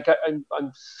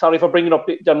 I'm sorry for bringing up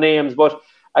their names, but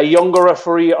a younger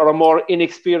referee or a more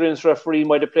inexperienced referee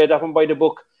might have played that one by the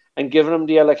book and given him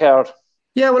the yellow card.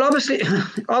 Yeah, well, obviously,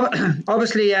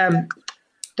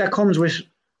 that comes with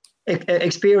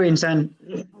experience, and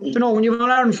when you have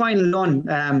an Ireland final done,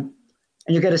 and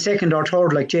you get a second or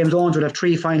third, like James Owens would have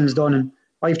 3 finals done, and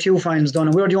I have 2 finals done,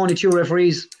 and we're the only 2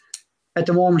 referees at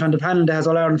the moment on the panel that has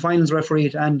All Ireland finals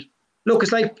refereed. And look,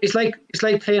 it's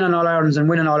like playing on All Irelands and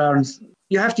winning All Irelands.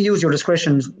 You have to use your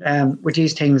discretion with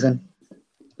these things, and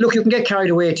look, you can get carried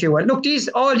away too. And look, the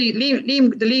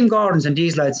Liam Gordons and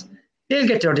these lads, they'll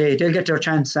get their day, they'll get their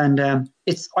chance, and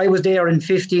I was there in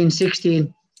 15,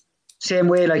 16. Same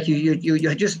way, like you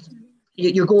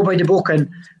go by the book, and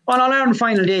on All Ireland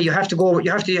final day, you have to go. You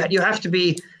have to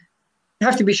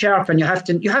be sharp, and you have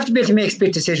to be able to make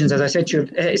split decisions. As I said to you,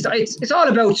 it's all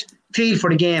about feel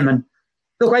for the game. And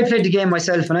look, I played the game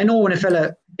myself, and I know when if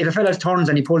a fella turns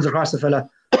and he pulls across the fella,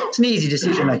 it's an easy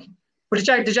decision. Like, but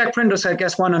the Jack Prendergast, I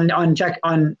guess, one on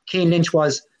Cian Lynch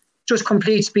was just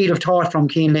complete speed of thought from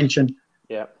Cian Lynch. And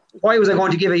why was I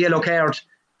going to give a yellow card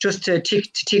just to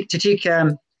tick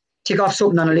off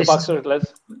something on a list?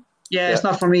 It's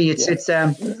not for me. It's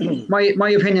my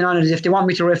opinion on it is if they want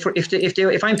me to referee,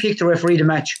 if I'm picked to referee the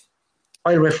match,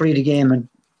 I'll referee the game, and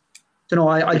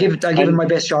I'll give it my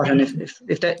best shot. And if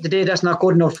the day that's not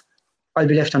good enough, I'll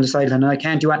be left on the sideline, and I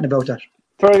can't do anything about that.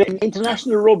 For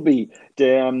international rugby,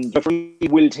 the referee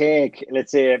will take,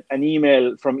 let's say, an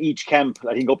email from each camp,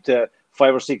 I think up to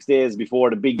 5 or 6 days before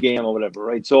the big game or whatever,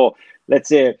 right? So let's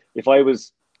say if I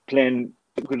was playing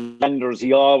with Landers,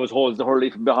 he always holds the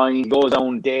hurley from behind, goes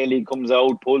down daily, comes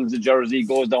out, pulls the jersey,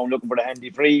 goes down looking for the handy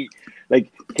free.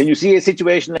 Like, can you see a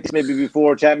situation like this maybe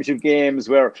before championship games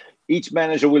where each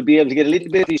manager will be able to get a little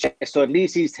bit of his chest, so at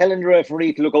least he's telling the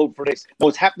referee to look out for this? Well,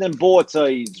 it's happening both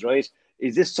sides, right?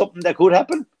 Is this something that could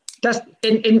happen? That's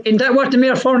in that what the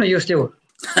Mayor Forna used to.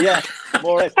 Yeah,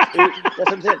 more or less. That's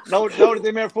what I'm saying. Now that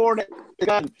the Mayor Forna is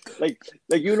gone, like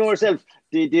you know yourself,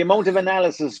 the amount of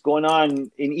analysis going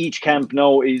on in each camp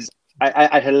now is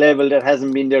at a level that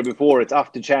hasn't been there before. It's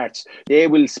off the charts. They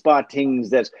will spot things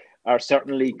that are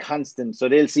certainly constant. So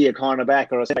they'll see a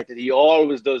cornerback or a second that he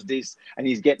always does this and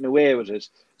he's getting away with it.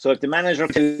 So if the manager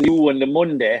tells you on the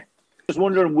Monday, just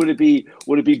wondering would it be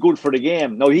good for the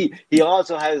game? Now he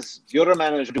also has the other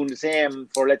manager doing the same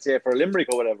for, let's say, for Limerick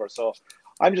or whatever. So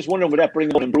I'm just wondering, would that bring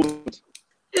about improvement?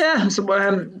 Yeah, so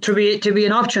to be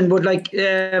an option, but like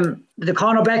the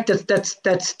cornerback that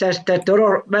the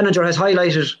other manager has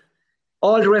highlighted,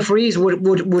 all the referees would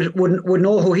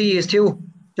know who he is too.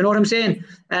 Do you know what I'm saying?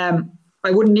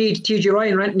 I wouldn't need TJ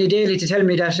Ryan or Anthony Daly to tell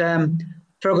me that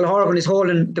Fergal Horgan is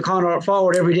holding the corner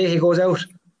forward every day he goes out.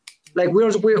 Like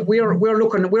we're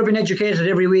looking, we're being educated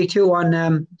every week too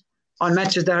on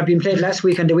matches that have been played last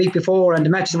week and the week before, and the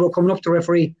matches that were coming up to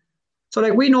referee. So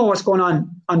like we know what's going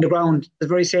on the ground, the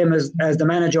very same as the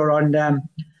manager and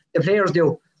the players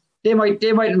do. They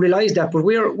mightn't realise that, but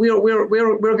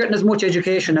we're getting as much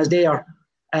education as they are.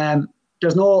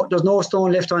 There's no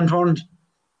stone left unturned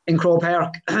in Croke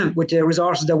Park with the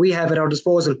resources that we have at our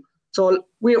disposal. So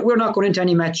we're not going into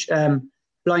any match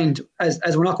blind, as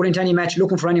we're not going into any match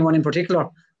looking for anyone in particular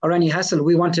or any hassle.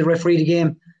 We want to referee the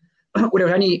game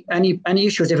without any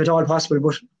issues if at all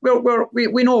possible. But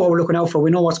we know what we're looking out for.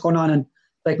 We know what's going on, and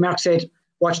like Mark said,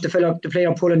 watch the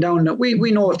player pulling down.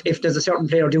 We know if there's a certain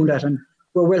player doing that, and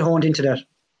we're well honed into that.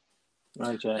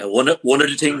 Right. One of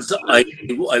the things I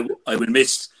would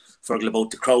miss, Fergal,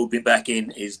 about the crowd being back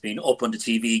in is being up on the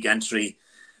TV gantry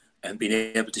and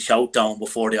being able to shout down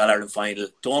before the All-Ireland final.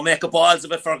 Don't make a balls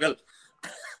of it, Fergal.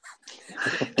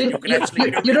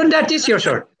 You done that this year,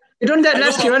 sir? You done that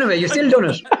last year anyway. You still done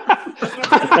it.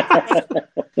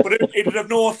 But it would have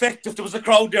no effect if there was a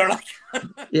crowd there. Like.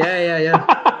 Yeah.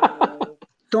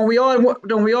 Don't we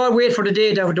all wait for the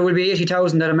day that there will be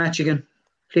 80,000 at a match again?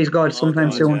 Please God,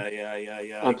 sometime soon. Yeah.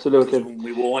 Absolutely.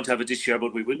 We won't have it this year,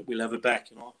 but we'll have it back.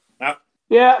 You know.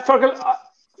 Yeah, Fergal.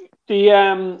 The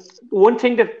one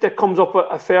thing that comes up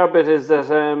a fair bit is that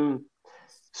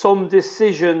some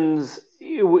decisions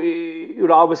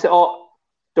you'd always say,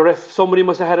 somebody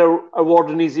must have had a word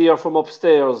in his ear from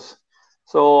upstairs.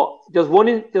 So there's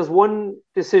one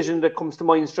decision that comes to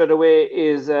mind straight away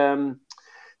is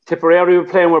Tipperary were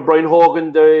playing with Brian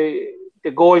Hogan. The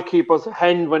goalkeeper's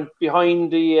hand went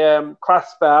behind the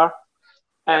crossbar,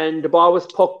 and the ball was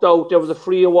pucked out. There was a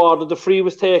free awarded. The free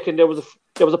was taken. There was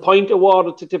a point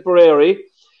awarded to Tipperary,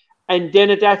 and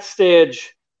then at that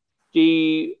stage,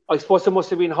 I suppose it must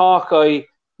have been Hawkeye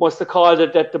must have called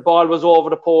it that the ball was over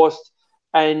the post,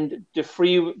 and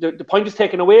the point was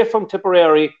taken away from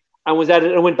Tipperary and was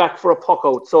added and went back for a puck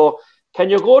out. So can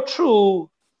you go through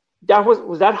that?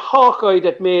 Was that Hawkeye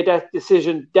that made that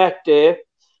decision that day?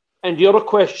 And the other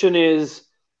question is,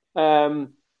 are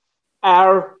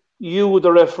you,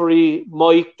 the referee,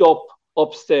 mic'd up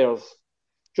upstairs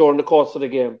during the course of the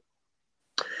game?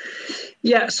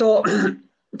 Yeah, so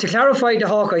to clarify the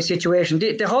Hawkeye situation,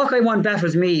 the Hawkeye one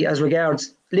baffles me as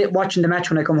regards watching the match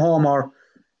when I come home, or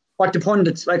what the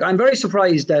pundits, like, I'm very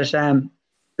surprised that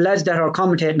lads that are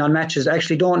commentating on matches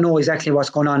actually don't know exactly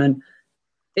what's going on. And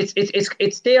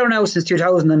it's there now since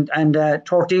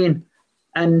 2013.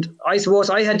 And I suppose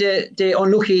I had the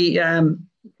unlucky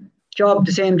job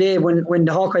the same day when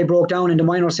the Hawkeye broke down in the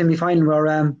minor semi-final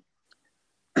where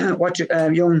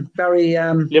young Barry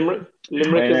Limerick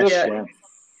is it? Yeah.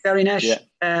 Barry Nash.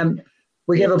 Yeah.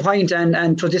 We gave a point and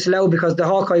it was disallowed because the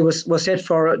Hawkeye was set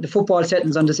for the football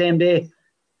settings on the same day.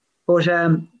 But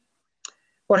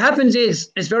what happens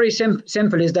is, it's very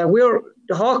simple, is that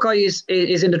the Hawkeye is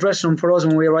in the dressing room for us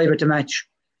when we arrive at the match.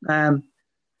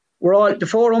 The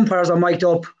 4 umpires are mic'd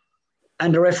up,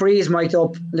 and the referee is mic'd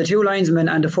up, the 2 linesmen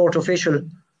and the 4th official,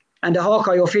 and the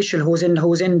Hawkeye official who's in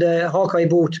the Hawkeye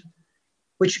booth,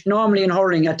 which normally in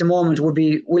hurling at the moment would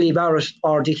be Willie Barrett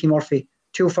or Dickie Murphy,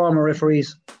 2 former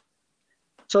referees.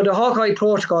 So the Hawkeye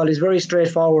protocol is very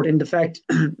straightforward in the fact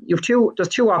there's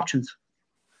 2 options.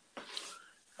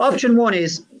 Option 1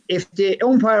 is, if the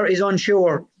umpire is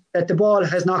unsure that the ball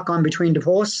has not gone between the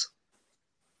posts,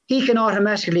 he can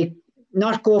automatically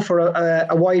not go for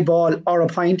a wide ball or a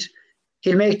point.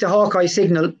 He'll make the Hawkeye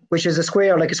signal, which is a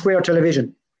square, like a square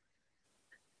television.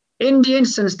 In the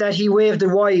instance that he waved the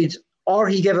wide or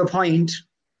he gave a point,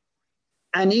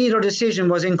 and either decision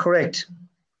was incorrect,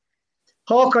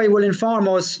 Hawkeye will inform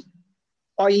us,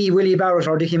 i.e. Willie Barrett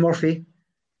or Dickie Murphy,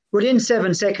 within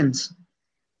 7 seconds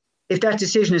if that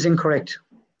decision is incorrect.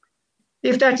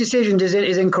 If that decision is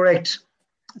incorrect,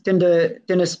 then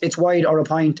it's wide or a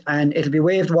point, and it'll be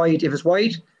waved wide if it's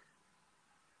wide,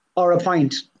 or a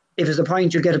point. If it's a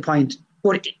point, you'll get a point.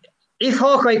 But if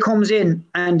Hawkeye comes in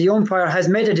and the umpire has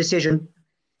made a decision,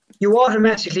 you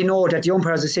automatically know that the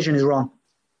umpire's decision is wrong.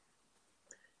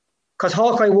 Because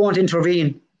Hawkeye won't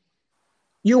intervene.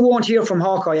 You won't hear from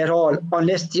Hawkeye at all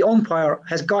unless the umpire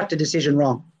has got the decision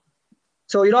wrong.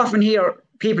 So you'll often hear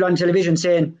people on television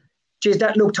saying, geez,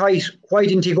 that looked tight, why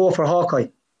didn't he go for Hawkeye?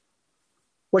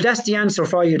 Well, that's the answer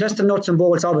for you. That's the nuts and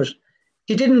bolts of it.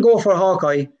 He didn't go for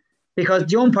Hawkeye because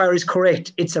the umpire is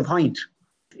correct. It's a point.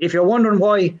 If you're wondering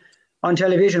why on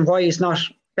television, why it's not,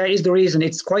 that is the reason.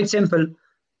 It's quite simple.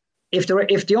 If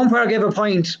the umpire gave a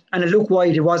point and it looked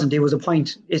wide, it wasn't. It was a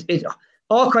point.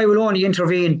 Hawkeye will only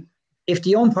intervene if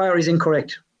the umpire is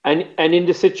incorrect. And in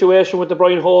the situation with the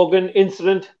Brian Hogan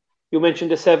incident, you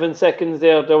mentioned the 7 seconds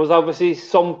there. There was obviously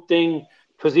something.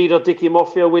 It was either Dickie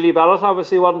Murphy or Willie Barrett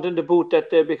obviously wasn't in the booth that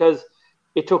day because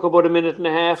it took about 1.5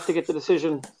 minutes to get the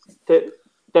decision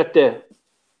that day.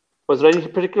 Was there any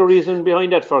particular reason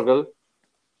behind that, Fergal?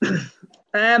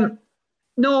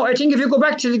 No, I think if you go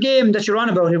back to the game that you're on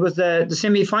about, it was the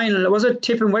semi-final. Was it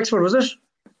Tip and Wexford, was it?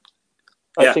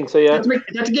 I think so, yeah.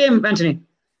 That's the game, Anthony.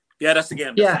 Yeah, that's the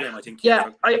game. That's the game, I think.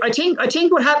 Yeah, I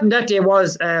think what happened that day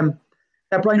was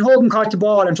that Brian Hogan caught the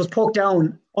ball and was poked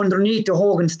down underneath the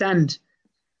Hogan stand.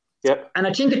 Yep. And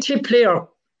I think a tip player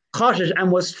caught it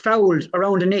and was fouled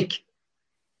around the neck.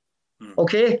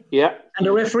 Okay? Yeah. And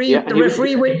the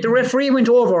referee went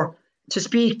over to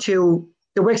speak to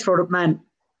the Wexford man.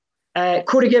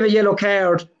 Could have given a yellow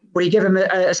card, but he gave him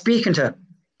a speaking to.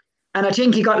 And I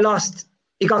think he got lost.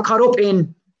 He got caught up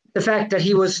in the fact that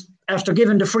he was, after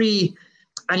giving the free,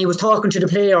 and he was talking to the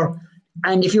player.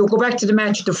 And if you go back to the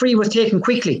match, the free was taken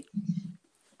quickly.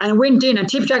 And went in, and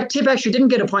Tip actually didn't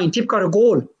get a point. Tip got a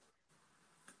goal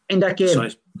in that game.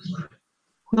 Right.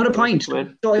 Not a point. So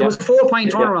it was a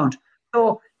 4-point turnaround.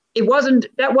 So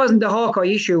that wasn't the Hawkeye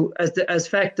issue as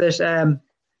fact that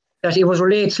that it was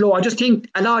relayed slow. I just think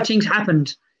a lot of things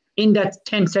happened in that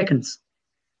 10 seconds.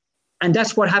 And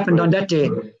that's what happened on that day.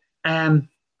 And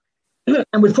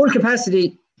with full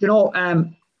capacity,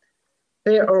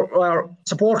 our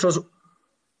supporters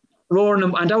roaring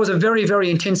them, and that was a very, very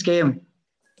intense game.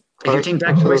 If you think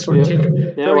back to it,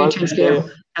 very intense game.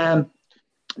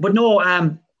 But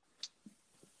no,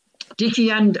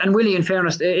 Dickie and Willie, in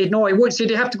fairness, I would say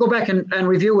they have to go back and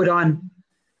review it on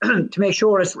to make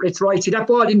sure it's right. See, that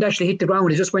ball didn't actually hit the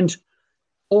ground; it just went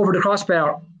over the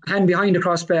crossbar, hand behind the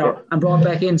crossbar, and brought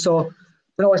back in. So,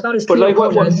 it's not as clear.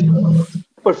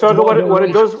 But further, what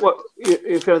it does,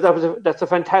 that's a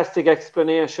fantastic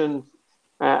explanation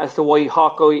as to why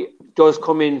Hawkeye does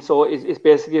come in. So it's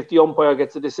basically if the umpire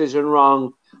gets a decision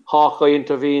wrong, Hawkeye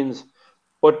intervenes.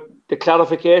 But the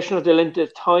clarification of the length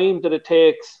of time that it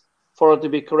takes for it to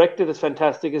be corrected is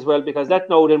fantastic as well, because that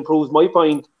now then proves my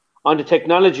point on the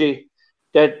technology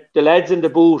that the lads in the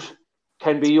booth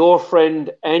can be your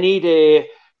friend any day.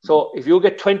 So if you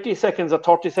get 20 seconds or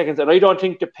 30 seconds, and I don't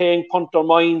think the paying punter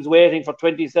minds waiting for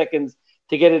 20 seconds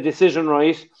to get a decision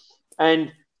right,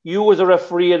 and you as a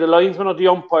referee, the linesmen or the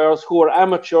umpires who are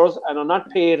amateurs and are not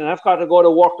paid and have got to go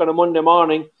to work on a Monday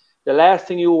morning, the last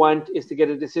thing you want is to get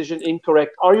a decision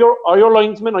incorrect. Or your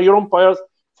linesmen or your umpires,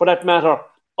 for that matter.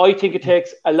 I think it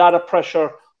takes a lot of pressure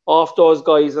off those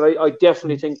guys, and I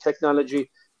definitely think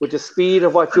technology, with the speed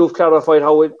of what you've clarified,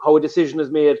 how a decision is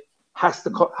made, has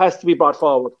to be brought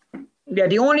forward. Yeah,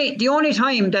 the only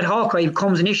time that Hawkeye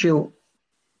becomes an issue,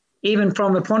 even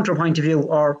from a punter point of view,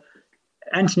 or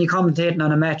Anthony commentating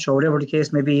on a match or whatever the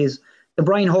case may be, is the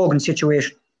Brian Hogan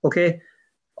situation. Okay,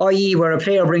 i.e. where a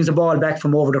player brings the ball back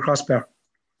from over the crossbar.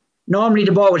 Normally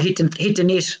the ball would hit the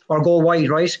net or go wide,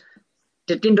 right?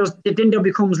 Then there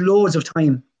becomes loads of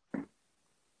time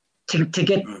to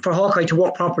get for Hawkeye to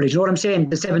work properly. Do you know what I'm saying?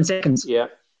 The 7 seconds. Yeah.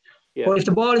 But if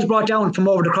the ball is brought down from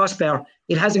over the crossbar,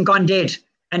 it hasn't gone dead.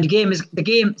 And the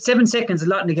game 7 seconds is a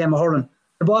lot in the game of hurling.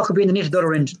 The ball could be in the net at the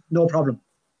other end, no problem.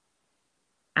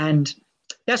 And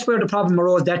that's where the problem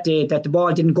arose that day, that the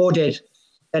ball didn't go dead,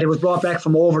 that it was brought back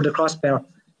from over the crossbar.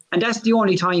 And that's the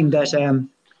only time that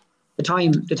the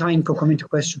time could come into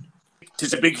question.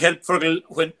 It's a big help for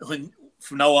when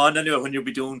from now on anyway, when you'll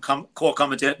be doing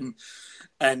co-commentating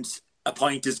and a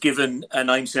point is given,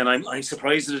 and I'm saying I'm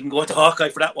surprised it didn't go to Hawkeye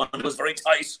for that one. It was very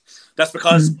tight. That's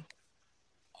because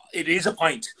it is a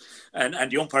point,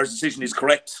 and the umpire's decision is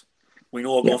correct. We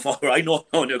know going forward. I know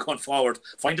they're going forward.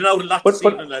 Finding out a lot this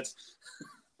evening, lads.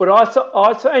 But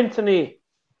also, Anthony,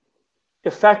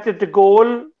 the fact that the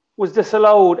goal was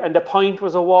disallowed and the point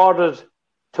was awarded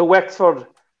to Wexford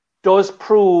does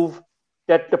prove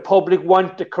that the public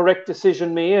want the correct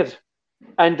decision made.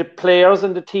 And the players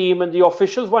and the team and the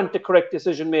officials want the correct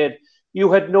decision made.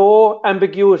 You had no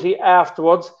ambiguity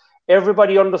afterwards.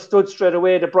 Everybody understood straight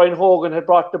away that Brian Hogan had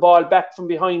brought the ball back from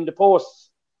behind the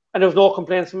posts, and there was no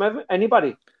complaints from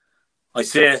anybody. I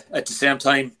say at the same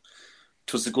time,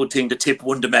 it was a good thing the Tip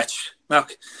won the match,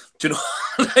 Mark. Do you know,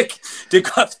 like they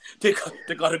got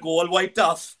a goal wiped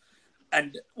off,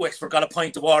 and Wexford got a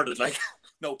point awarded. Like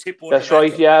no, Tip won. That's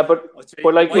right, yeah, but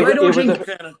like I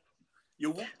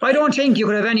don't think you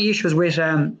could have any issues with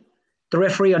the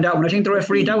referee on that one. I think the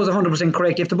referee, that was 100%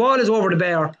 correct. If the ball is over the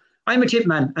bar, I'm a tip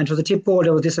man, and it was a tip goal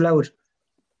that was disallowed.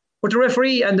 But the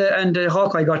referee and the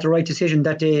Hawkeye got the right decision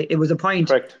that day. It was a point.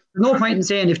 Correct. There's no point in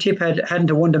saying if Tip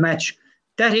hadn't won the match.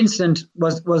 That incident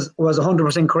was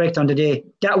 100% correct on the day.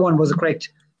 That one was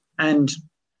correct, and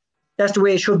that's the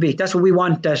way it should be. That's what we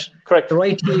want. That correct. The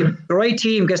right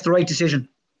team gets the right decision.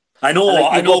 I know.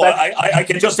 I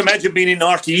can just imagine being in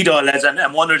RTE, lads,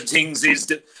 and one of the things is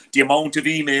the amount of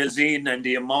emails in and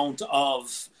the amount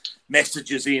of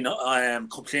messages in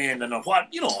complaining and what,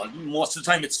 most of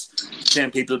the time it's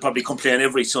same people probably complain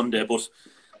every Sunday, but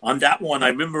on that one I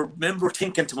remember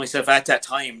thinking to myself at that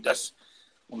time that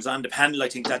I was on the panel, I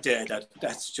think that day,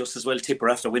 that's just as well Tipper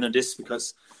after winning this,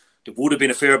 because there would have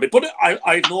been a fair bit. But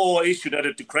I've no issue that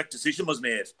the correct decision was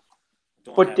made.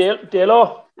 But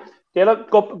Dalo,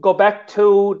 go back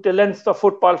to the Leinster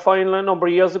football final a number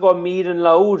of years ago, Meath and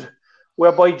Louth,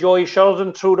 whereby Joey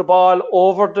Sheridan threw the ball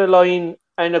over the line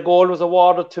and a goal was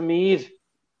awarded to Meath.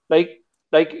 Like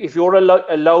if you're a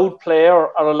Louth player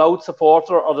or a Louth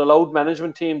supporter or the Louth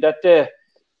management team that day,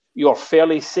 you're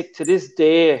fairly sick to this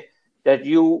day that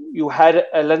you had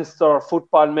a Leinster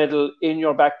football medal in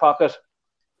your back pocket.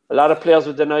 A lot of players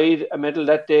were denied a medal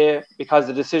that day because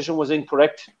the decision was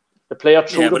incorrect. The player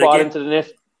threw the ball into the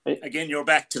net. Again, you're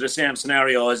back to the same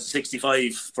scenario as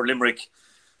 65 for Limerick.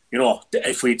 You know,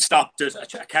 if we'd stopped it,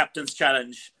 a captain's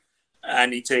challenge,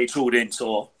 and he'd say he threw it in,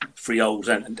 so free out,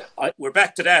 and we're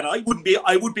back to that. I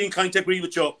would be inclined to agree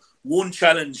with you. One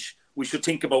challenge, we should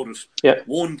think about it. Yeah.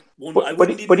 One. I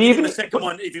wouldn't even the second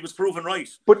one if he was proven right.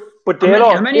 But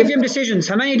how many of them decisions?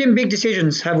 How many of them big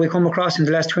decisions have we come across in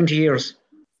the last 20 years?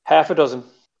 Half a dozen.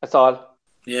 That's all.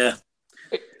 Yeah.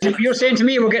 You're saying to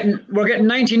me we're getting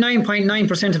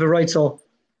 99.9% of it right. So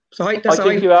I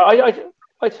think you are.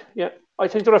 I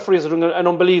think the referees are doing an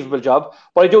unbelievable job.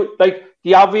 But I do like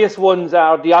the obvious ones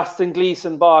are the Austin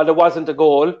Gleeson ball. There wasn't a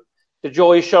goal. The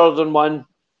Joey Sheridan one.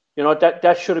 You know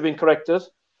that should have been corrected.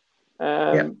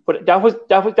 But that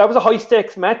was a high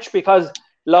stakes match because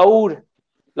Louth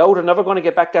are never going to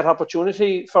get back that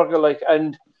opportunity, Fergal.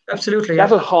 And absolutely,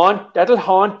 that'll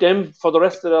haunt them for the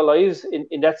rest of their lives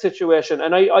in that situation.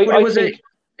 And I think,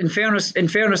 in fairness,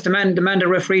 the man that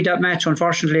refereed that match,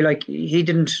 unfortunately, like he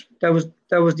didn't. That was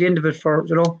the end of it for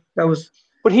that was.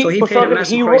 But he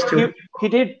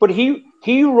did. But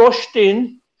he rushed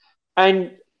in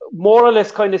and more or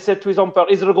less kind of said to his umpire,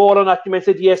 "Is it a goal or not?" You might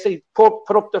say yes. He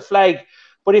put up the flag.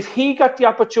 But if he got the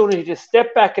opportunity to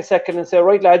step back a second and say,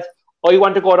 "Right, lads, I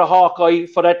want to go to Hawkeye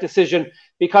for that decision,"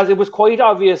 because it was quite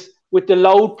obvious with the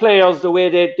Louth players, the way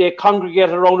they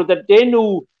congregated around it, that they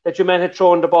knew that your man had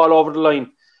thrown the ball over the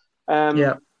line.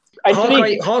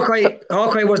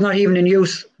 Hawkeye was not even in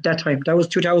use at that time. That was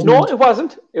 2000. No, it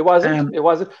wasn't. It wasn't.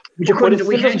 We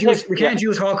can't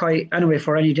use Hawkeye anyway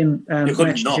for any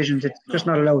match decisions. It's just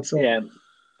not allowed. So yeah.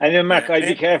 And then Mark, I'd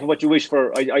be careful what you wish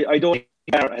for. I don't think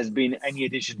there has been any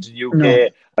addition to the UK. No.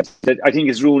 I think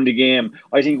it's ruined the game.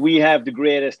 I think we have the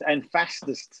greatest and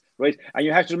fastest, right? And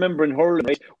you have to remember in hurling,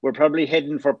 right, we're probably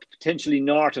heading for potentially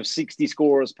north of 60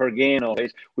 scores per game,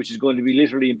 right, which is going to be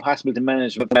literally impossible to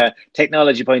manage from a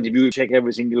technology point of view. Check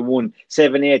every single one.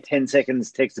 7, 8, 10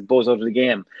 seconds takes the buzz out of the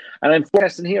game. And I'm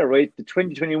forecasting here, right, the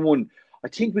 2021, I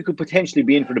think we could potentially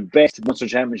be in for the best Munster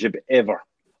Championship ever.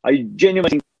 I genuinely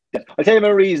think that. I'll tell you my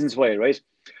reasons why, right?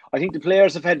 I think the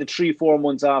players have had the 3-4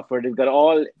 months off where they've got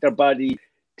all their body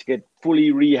to get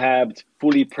fully rehabbed,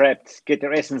 fully prepped, get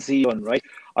their S&C done, right?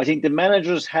 I think the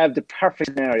managers have the perfect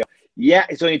scenario. Yeah,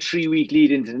 it's only a 3-week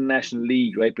lead into the National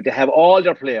League, right? But they have all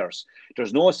their players.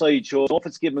 There's no sideshow, no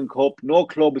Fitzgibbon Cup, no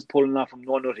club is pulling off from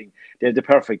no nothing. They're the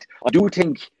perfect. I do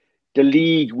think the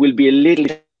league will be a little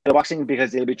boxing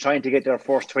because they'll be trying to get their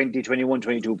first 20, 21,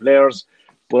 22 players.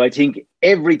 But I think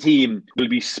every team will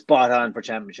be spot on for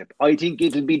championship. I think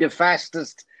it'll be the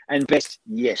fastest and best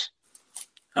yet.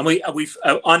 And we've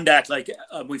on that, like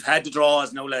we've had the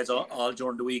draws now, lads, all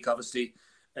during the week. Obviously,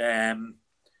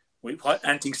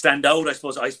 anything stand out? I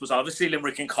suppose obviously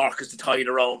Limerick and Cork is the tide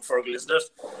around, Fergal, isn't it?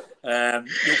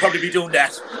 You'll probably be doing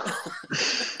that.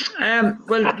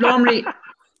 Well, normally,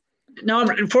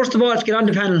 first of all, to get on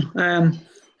the panel,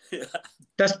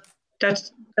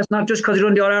 that's not just because you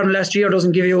won the All-Ireland last year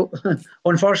doesn't give you,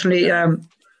 unfortunately,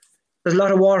 there's a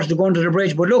lot of water to go under the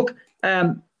bridge. But look,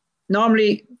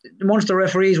 normally the Munster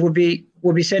referees would be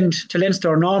sent to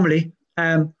Leinster normally,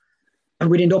 and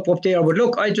we'd end up there. But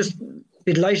look, I'd just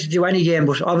be delighted to do any game,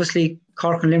 but obviously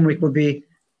Cork and Limerick would be,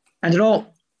 and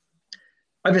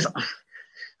I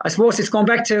suppose it's going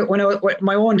back to when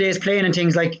my own days playing and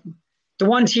things, like the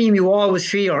one team you always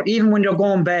fear, even when they're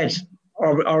going bad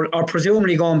or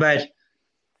presumably going bad.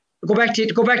 Go back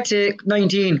to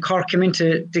 19. Cork came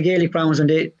into the Gaelic grounds and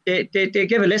they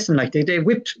gave a lesson. Like they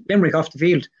whipped Limerick off the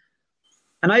field,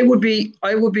 and I would be,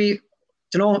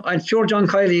 I'm sure John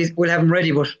Kiley will have him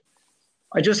ready, but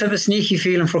I just have a sneaky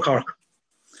feeling for Cork.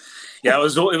 Yeah, it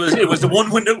was the one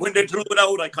when they drew it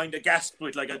out. I kind of gasped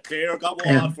with like a Clare got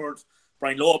Waterford.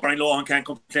 Brian Lohan can't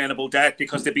complain about that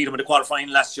because they beat them in the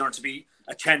quarterfinal last year, and to be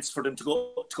a chance for them to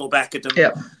go back at them.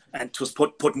 Yeah. And it was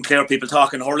putting Clare people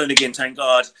talking hurling again, thank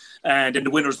God. And then the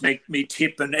winners made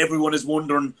tip, and everyone is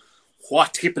wondering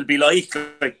what tip will be like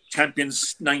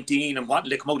champions 19 and what will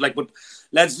they come out like. But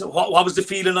lads, what was the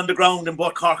feeling on the ground in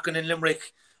both Cork and in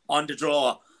Limerick on the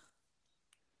draw?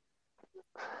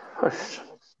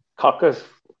 Cork is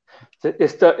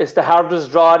it's the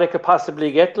hardest draw they could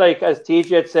possibly get. Like, as TJ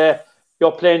had said,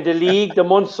 you're playing the league, the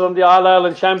Munster and the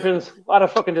All-Ireland champions. What a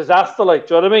fucking disaster, like,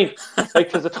 do you know what I mean?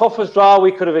 Like, it's the toughest draw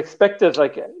we could have expected.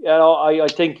 Like, you know, I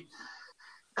think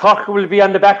Cork will be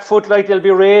on the back foot, like they'll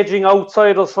be raging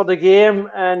outsiders for the game.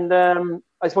 And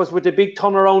I suppose with the big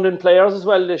turnaround in players as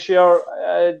well this year,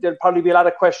 there'll probably be a lot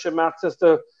of question marks as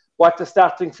to what the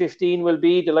starting 15 will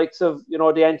be. The likes of, you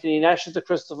know, the Anthony Nashes, the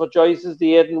Christopher Joyces,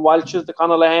 the Aidan Walshes, the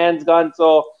Conor Lahan's gone.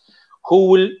 So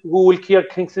who will Ciara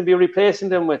Kingston be replacing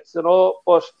them with, you know?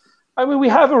 But I mean, we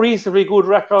have a reasonably good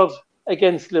record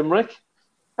against Limerick,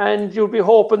 and you'll be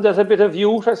hoping that a bit of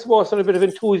youth, I suppose, and a bit of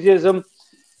enthusiasm.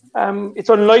 It's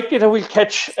unlikely that we'll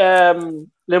catch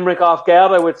Limerick off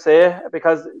guard, I would say,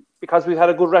 because we've had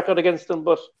a good record against them.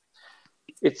 But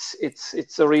it's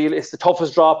the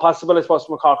toughest draw possible, I suppose,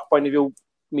 from a Cork point of view,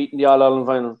 meeting the All-Ireland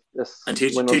final. Yes. And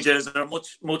TJ, is there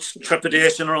much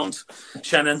trepidation around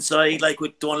Shannon's side? Like,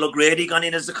 with Donal O'Grady gone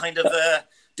in as a kind of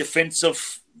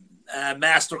defensive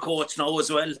master coach now as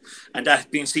well, and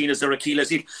that being seen as their Achilles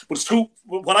heel. But it's true,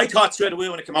 what I thought straight away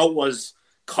when it came out was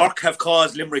Cork have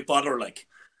caused Limerick bother, like.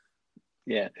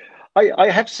 Yeah. I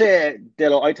have to say,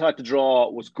 Delo, I thought the draw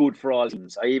was good for all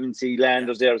teams. I even see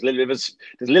Landers there. There's a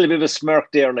little bit of a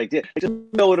smirk there. Like, I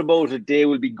don't know about it. They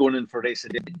will be gunning for this.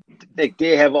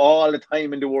 They have all the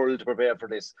time in the world to prepare for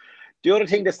this. The other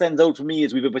thing that stands out to me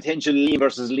is we have a potential Liam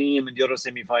versus Liam in the other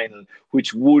semi-final,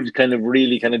 which would kind of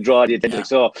really kind of draw the attention. Yeah.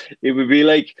 So it would be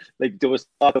like there was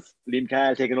talk of Liam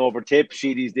Cahill taking over Tip,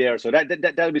 Sheedy's there. So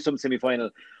that'll be some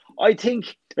semi-final. I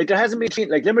think, like, there hasn't been,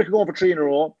 like, Limerick are going for 3 in a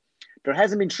row. There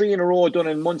hasn't been 3 in a row done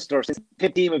in Munster since the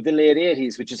team of the late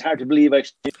 80s, which is hard to believe,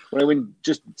 actually. When I went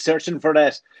just searching for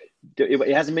that,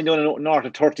 it hasn't been done in north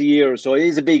of 30 years, so it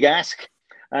is a big ask.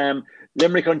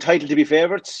 Limerick are entitled to be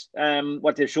favourites,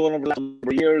 what they've shown over the last number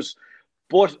of years.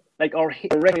 But, like, our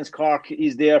reference Cork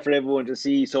is there for everyone to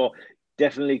see, so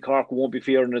definitely Cork won't be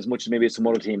fearing as much as maybe some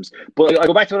other teams. But I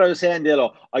go back to what I was saying,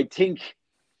 Delo. I think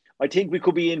we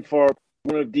could be in for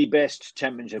one of the best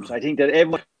championships. I think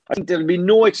there'll be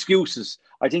no excuses.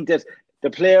 I think that the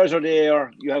players are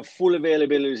there. You have full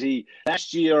availability.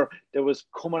 Last year, there was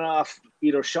coming off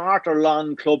either short or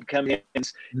long club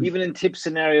campaigns. Even in Tip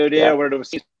scenario there, where there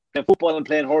was football and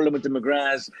playing hurling with the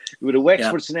McGraths. With a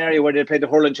Wexford scenario where they played the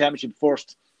hurling championship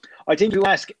first. I think if you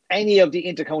ask any of the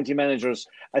intercounty managers,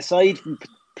 aside from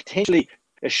potentially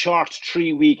a short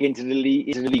 3-week into the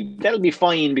league, that'll be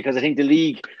fine, because I think the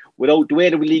league, without the way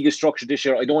the league is structured this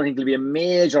year, I don't think it'll be a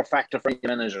major factor for any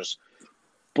managers.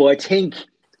 But I think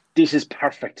this is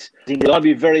perfect. I think they'll all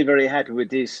be very, very happy with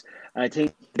this. And I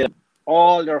think they'll have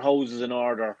all their houses in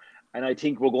order. And I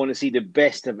think we're going to see the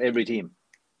best of every team.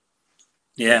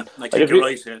 Yeah, I think you're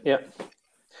right. Yeah.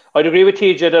 I'd agree with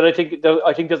TJ that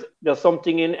I think there's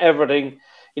something in everything.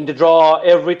 In the draw,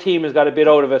 every team has got a bit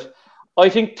out of it. I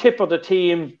think Tip are the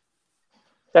team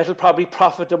that'll probably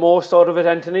profit the most out of it,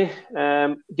 Anthony.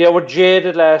 They were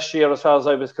jaded last year as far as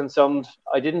I was concerned.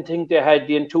 I didn't think they had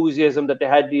the enthusiasm that they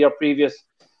had the year previous.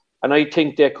 And I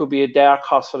think they could be a dark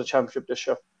horse for the championship this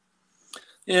year.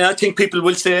 Yeah, I think people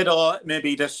will say, though,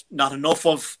 maybe that not enough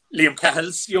of Liam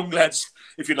Cahill's young lads,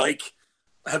 if you like,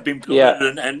 have been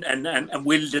blooded, and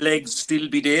will the legs still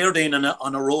be there then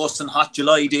on a roasting hot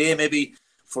July day, maybe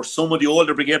for some of the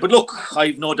older brigade. But look,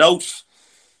 I've no doubt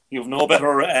you've no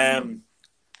better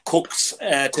cooks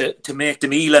to make the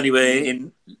meal anyway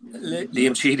in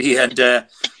Liam Sheedy and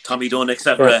Tommy Dunn,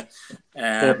 etc.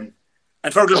 And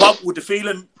Fergal, what would the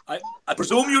feeling? I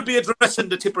presume you'll be addressing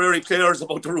the Tipperary players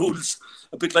about the rules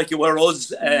a bit like you were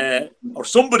us, or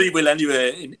somebody will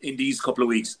anyway in these couple of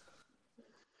weeks.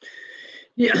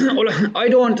 Yeah, well, I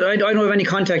don't have any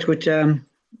contact with,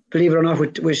 believe it or not,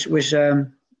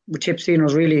 with Tip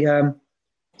seniors really.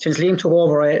 Since Liam took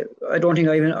over, I don't think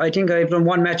I think I've done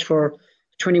one match for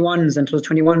 21s and was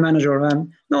 21 manager.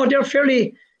 No, they're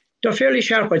fairly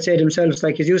sharp, I'd say, themselves.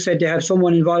 Like, as you said, they have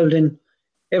someone involved in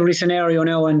every scenario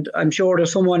now, and I'm sure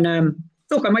there's someone.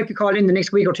 Look, I might be called in the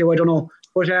next week or two. I don't know,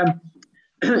 but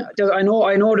I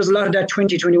know there's a lot of that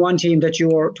 2021 team that you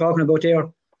were talking about there.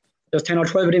 There's 10 or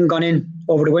 12 of them gone in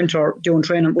over the winter doing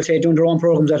training, doing their own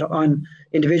programs on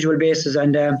individual basis.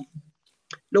 And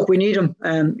look, we need them.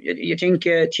 You think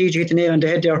TJ hit the nail on the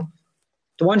head there.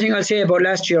 The one thing I'll say about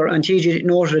last year, and TJ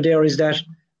noted it there, is that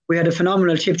we had a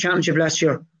phenomenal Tip championship last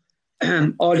year.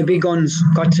 All the big guns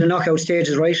got to the knockout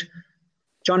stages, right?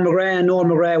 John McGrath and Noel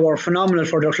McGrath were phenomenal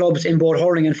for their clubs in both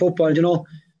hurling and football, you know.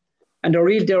 And they're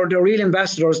real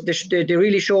ambassadors. They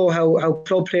really show how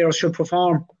club players should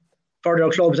perform for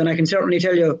their clubs. And I can certainly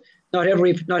tell you, not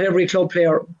every club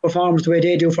player performs the way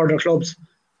they do for their clubs.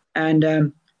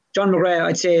 And John McGrath,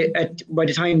 I'd say by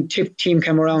the time Tip team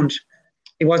came around,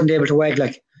 he wasn't able to wag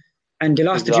like. And they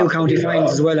lost the two county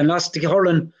finals as well, and lost the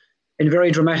hurling in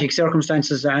very dramatic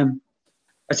circumstances. I'd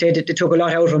say that they took a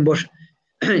lot out of him, but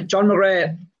John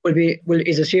McGrath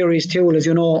is a serious tool, as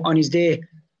you know, on his day,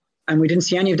 and we didn't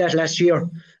see any of that last year.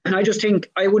 And I just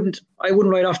think I wouldn't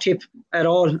write off Tip at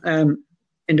all in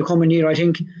the coming year. I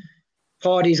think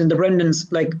Paddy's and the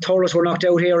Brendans, like Taurus, were knocked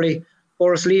out early,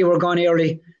 Boris Lee were gone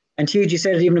early, and TG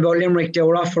said it even about Limerick, they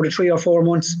were off for the 3 or 4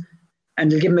 months,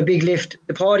 and they'll give him a big lift.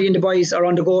 The Paddy and the boys are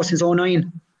on the go since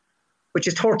 2009, which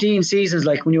is 13 seasons,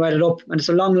 like, when you add it up, and it's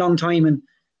a long, long time. And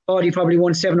Paddy probably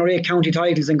won 7 or 8 county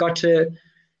titles and got to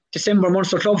December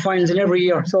Munster club finals in every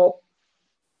year. So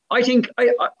I think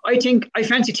I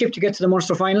fancy Tip to get to the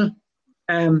Munster final.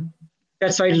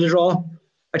 That side of the draw,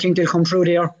 I think they'll come through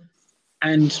there,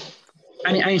 and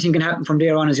anything can happen from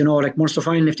there on, as you know. Like Munster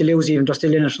final, if they lose, even they're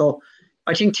still in it. So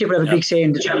I think Tip will have a big say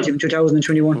in the championship in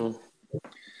 2021.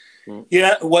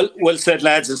 Yeah, well said,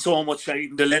 lads, and so much.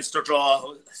 The Leinster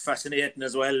draw fascinating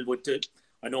as well.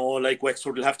 I know, like,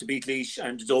 Wexford will have to beat Laois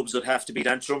and the Dubs will have to beat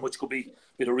Antrim, which could be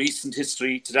a bit of recent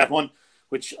history to that one,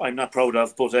 which I'm not proud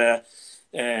of. But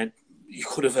you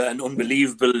could have an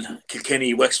unbelievable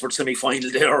Kilkenny-Wexford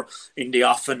semi-final there in the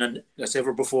Offin, and as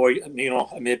ever before,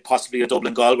 maybe possibly a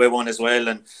Dublin-Galway one as well.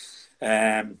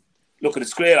 And look,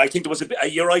 it's great. I think there was a bit.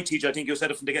 You're right, TJ. I think you said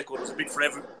it from the get-go. There was a bit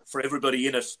for everybody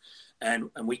in it,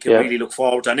 and we can really look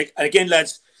forward. And again,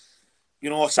 lads,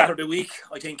 Saturday week,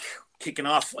 I think, kicking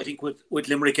off, I think, with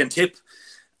Limerick and Tip,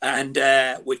 and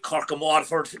with Cork and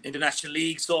Waterford in the National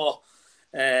League. So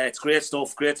it's great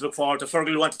stuff. Great to look forward to.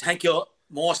 Fergal, I want to thank you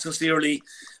most sincerely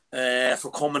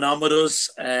for coming on with us.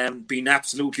 Been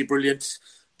absolutely brilliant.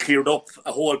 Cleared up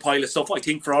a whole pile of stuff, I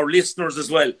think, for our listeners as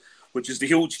well, which is the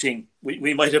huge thing.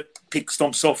 We might have picked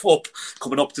some stuff up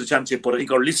coming up to the championship, but I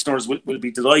think our listeners will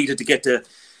be delighted to get the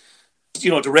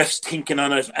refs thinking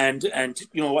on it, and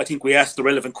I think we asked the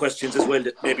relevant questions as well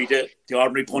that maybe the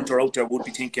ordinary punter out there would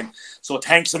be thinking. So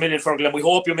thanks a million, Fergal, and we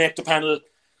hope you make the panel.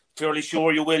 Fairly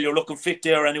sure you will. You're looking fit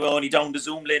there anyway, only down the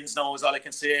Zoom lens now is all I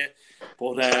can say.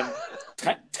 But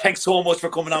thanks so much for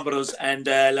coming on with us, and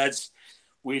lads,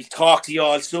 we'll talk to you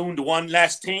all soon. The one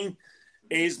last thing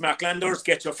is, Mark Landers,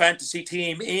 get your fantasy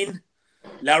team in.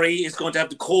 Larry is going to have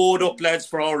the code up, lads,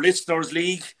 for our listeners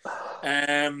league.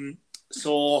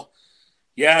 So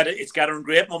yeah, it's gathering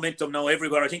great momentum now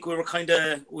everywhere. I think we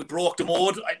broke the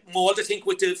mold. I think,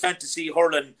 with the fantasy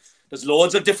hurling, there's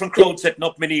loads of different crowds setting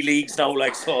up mini leagues now,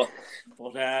 like so.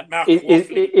 But Mark,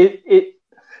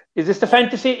 is this the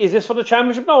fantasy? Is this for the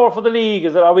championship now or for the league?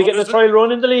 Are we getting a trial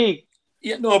run in the league?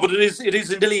 Yeah, no, but it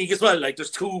is in the league as well. Like,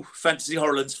 there's 2 fantasy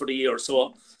hurlings for the year,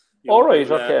 so. All right,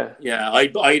 okay. Yeah,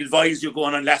 I advise you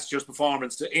going on last year's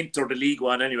performance to enter the league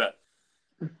one anyway.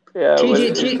 Yeah,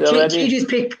 TJ's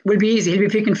pick will be easy. He'll be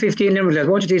picking 15 Limerick,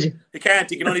 won't you, TJ? He can't.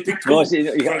 He can only pick 2. I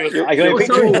can only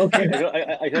pick 2.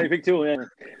 Okay. I can only pick 2. Yeah.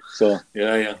 So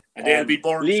yeah, and they'll be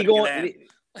born. League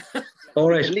all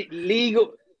right.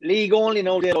 League only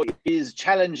now is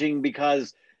challenging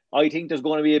because I think there's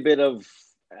going to be a bit of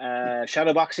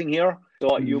shadow boxing here.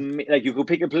 So you could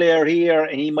pick a player here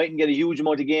and he mightn't get a huge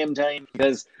amount of game time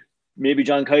because maybe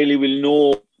John Kiley will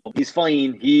know he's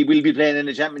fine. He will be playing in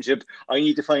the championship. I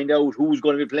need to find out who's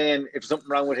going to be playing if something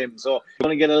wrong with him. So you're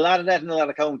going to get a lot of that in a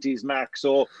lot of counties, Mark.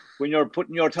 So when you're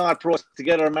putting your thought process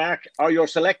together, Mark, or your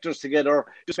selectors together,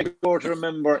 just make sure to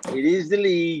remember it is the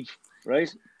league,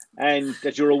 right? And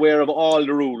that you're aware of all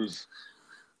the rules.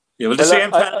 Yeah, well, the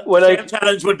same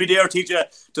challenge would be there, teacher,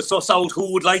 to suss out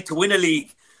who would like to win a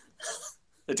league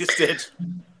at this stage.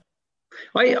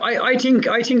 I think,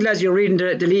 lads, you're reading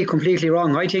the league completely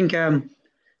wrong. I think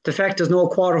the fact there's no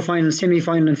quarter-final,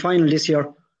 semi-final and final this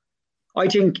year, I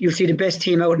think you'll see the best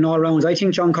team out in all rounds. I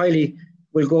think John Kiley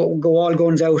will go all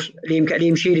guns out,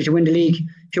 Liam Sheedy to win the league.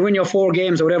 If you win your 4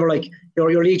 games or whatever, like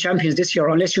your league champions this year,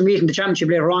 unless you meet in the championship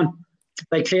later on,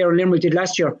 like Clare and Limerick did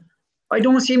last year, I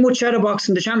don't see much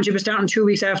shadowboxing. The championship is starting 2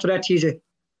 weeks after that, TJ.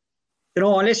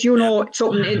 Unless you know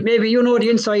something, maybe you know the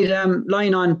inside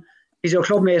line on is your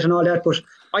club mate and all that, but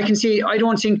I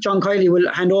don't think John Kiley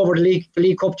will hand over the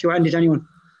league cup to anyone.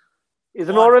 Is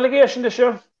there no relegation this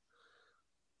year?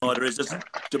 No, there is.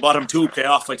 The bottom 2 play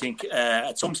off, I think,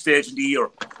 at some stage in the year.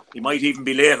 It might even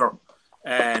be later.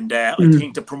 And I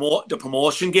think the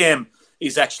promotion game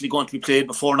is actually going to be played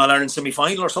before an All-Ireland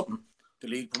semi-final or something. The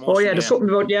league promotion. Oh, yeah, there's something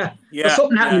about, there's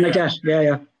something happening like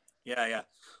that. Yeah.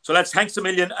 So let's thanks a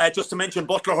million. Just to mention,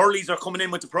 Butler Hurleys are coming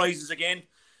in with the prizes again.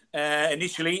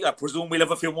 Initially, I presume we'll have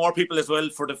a few more people as well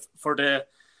for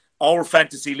our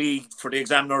fantasy league for the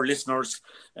Examiner listeners.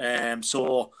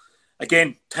 So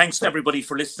again, thanks to everybody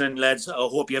for listening, lads. I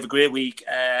hope you have a great week.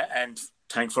 And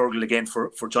thank Fergal again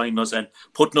for joining us and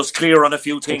putting us clear on a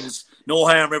few things. No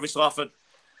harm every so often.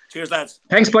 Cheers, lads.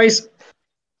 Thanks, boys.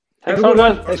 Thanks,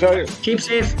 Fergal. Thanks, Fergal. Keep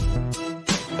safe.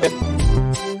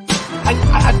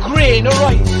 A grain of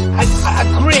rice. A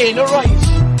grain of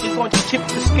rice is going to tip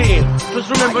the scale. Just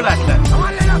remember that, lads.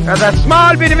 There's a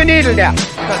small bit of a needle there.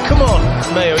 Come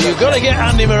on, Mayo, you've got to get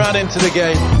Andy Moran into the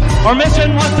game. Our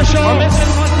mission was to show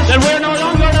that we're no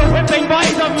longer the whipping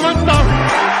boys of Munster.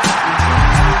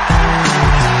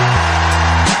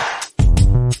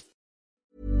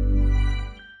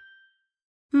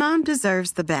 Mom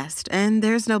deserves the best, and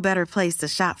there's no better place to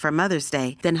shop for Mother's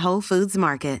Day than Whole Foods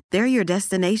Market. They're your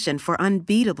destination for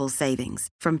unbeatable savings,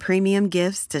 from premium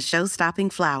gifts to show-stopping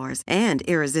flowers and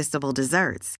irresistible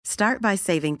desserts. Start by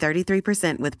saving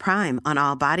 33% with Prime on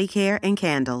all body care and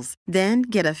candles. Then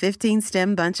get a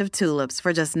 15-stem bunch of tulips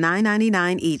for just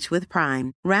 $9.99 each with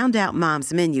Prime. Round out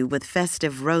Mom's menu with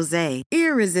festive rosé,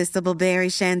 irresistible berry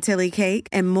chantilly cake,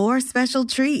 and more special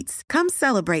treats. Come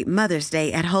celebrate Mother's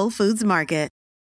Day at Whole Foods Market.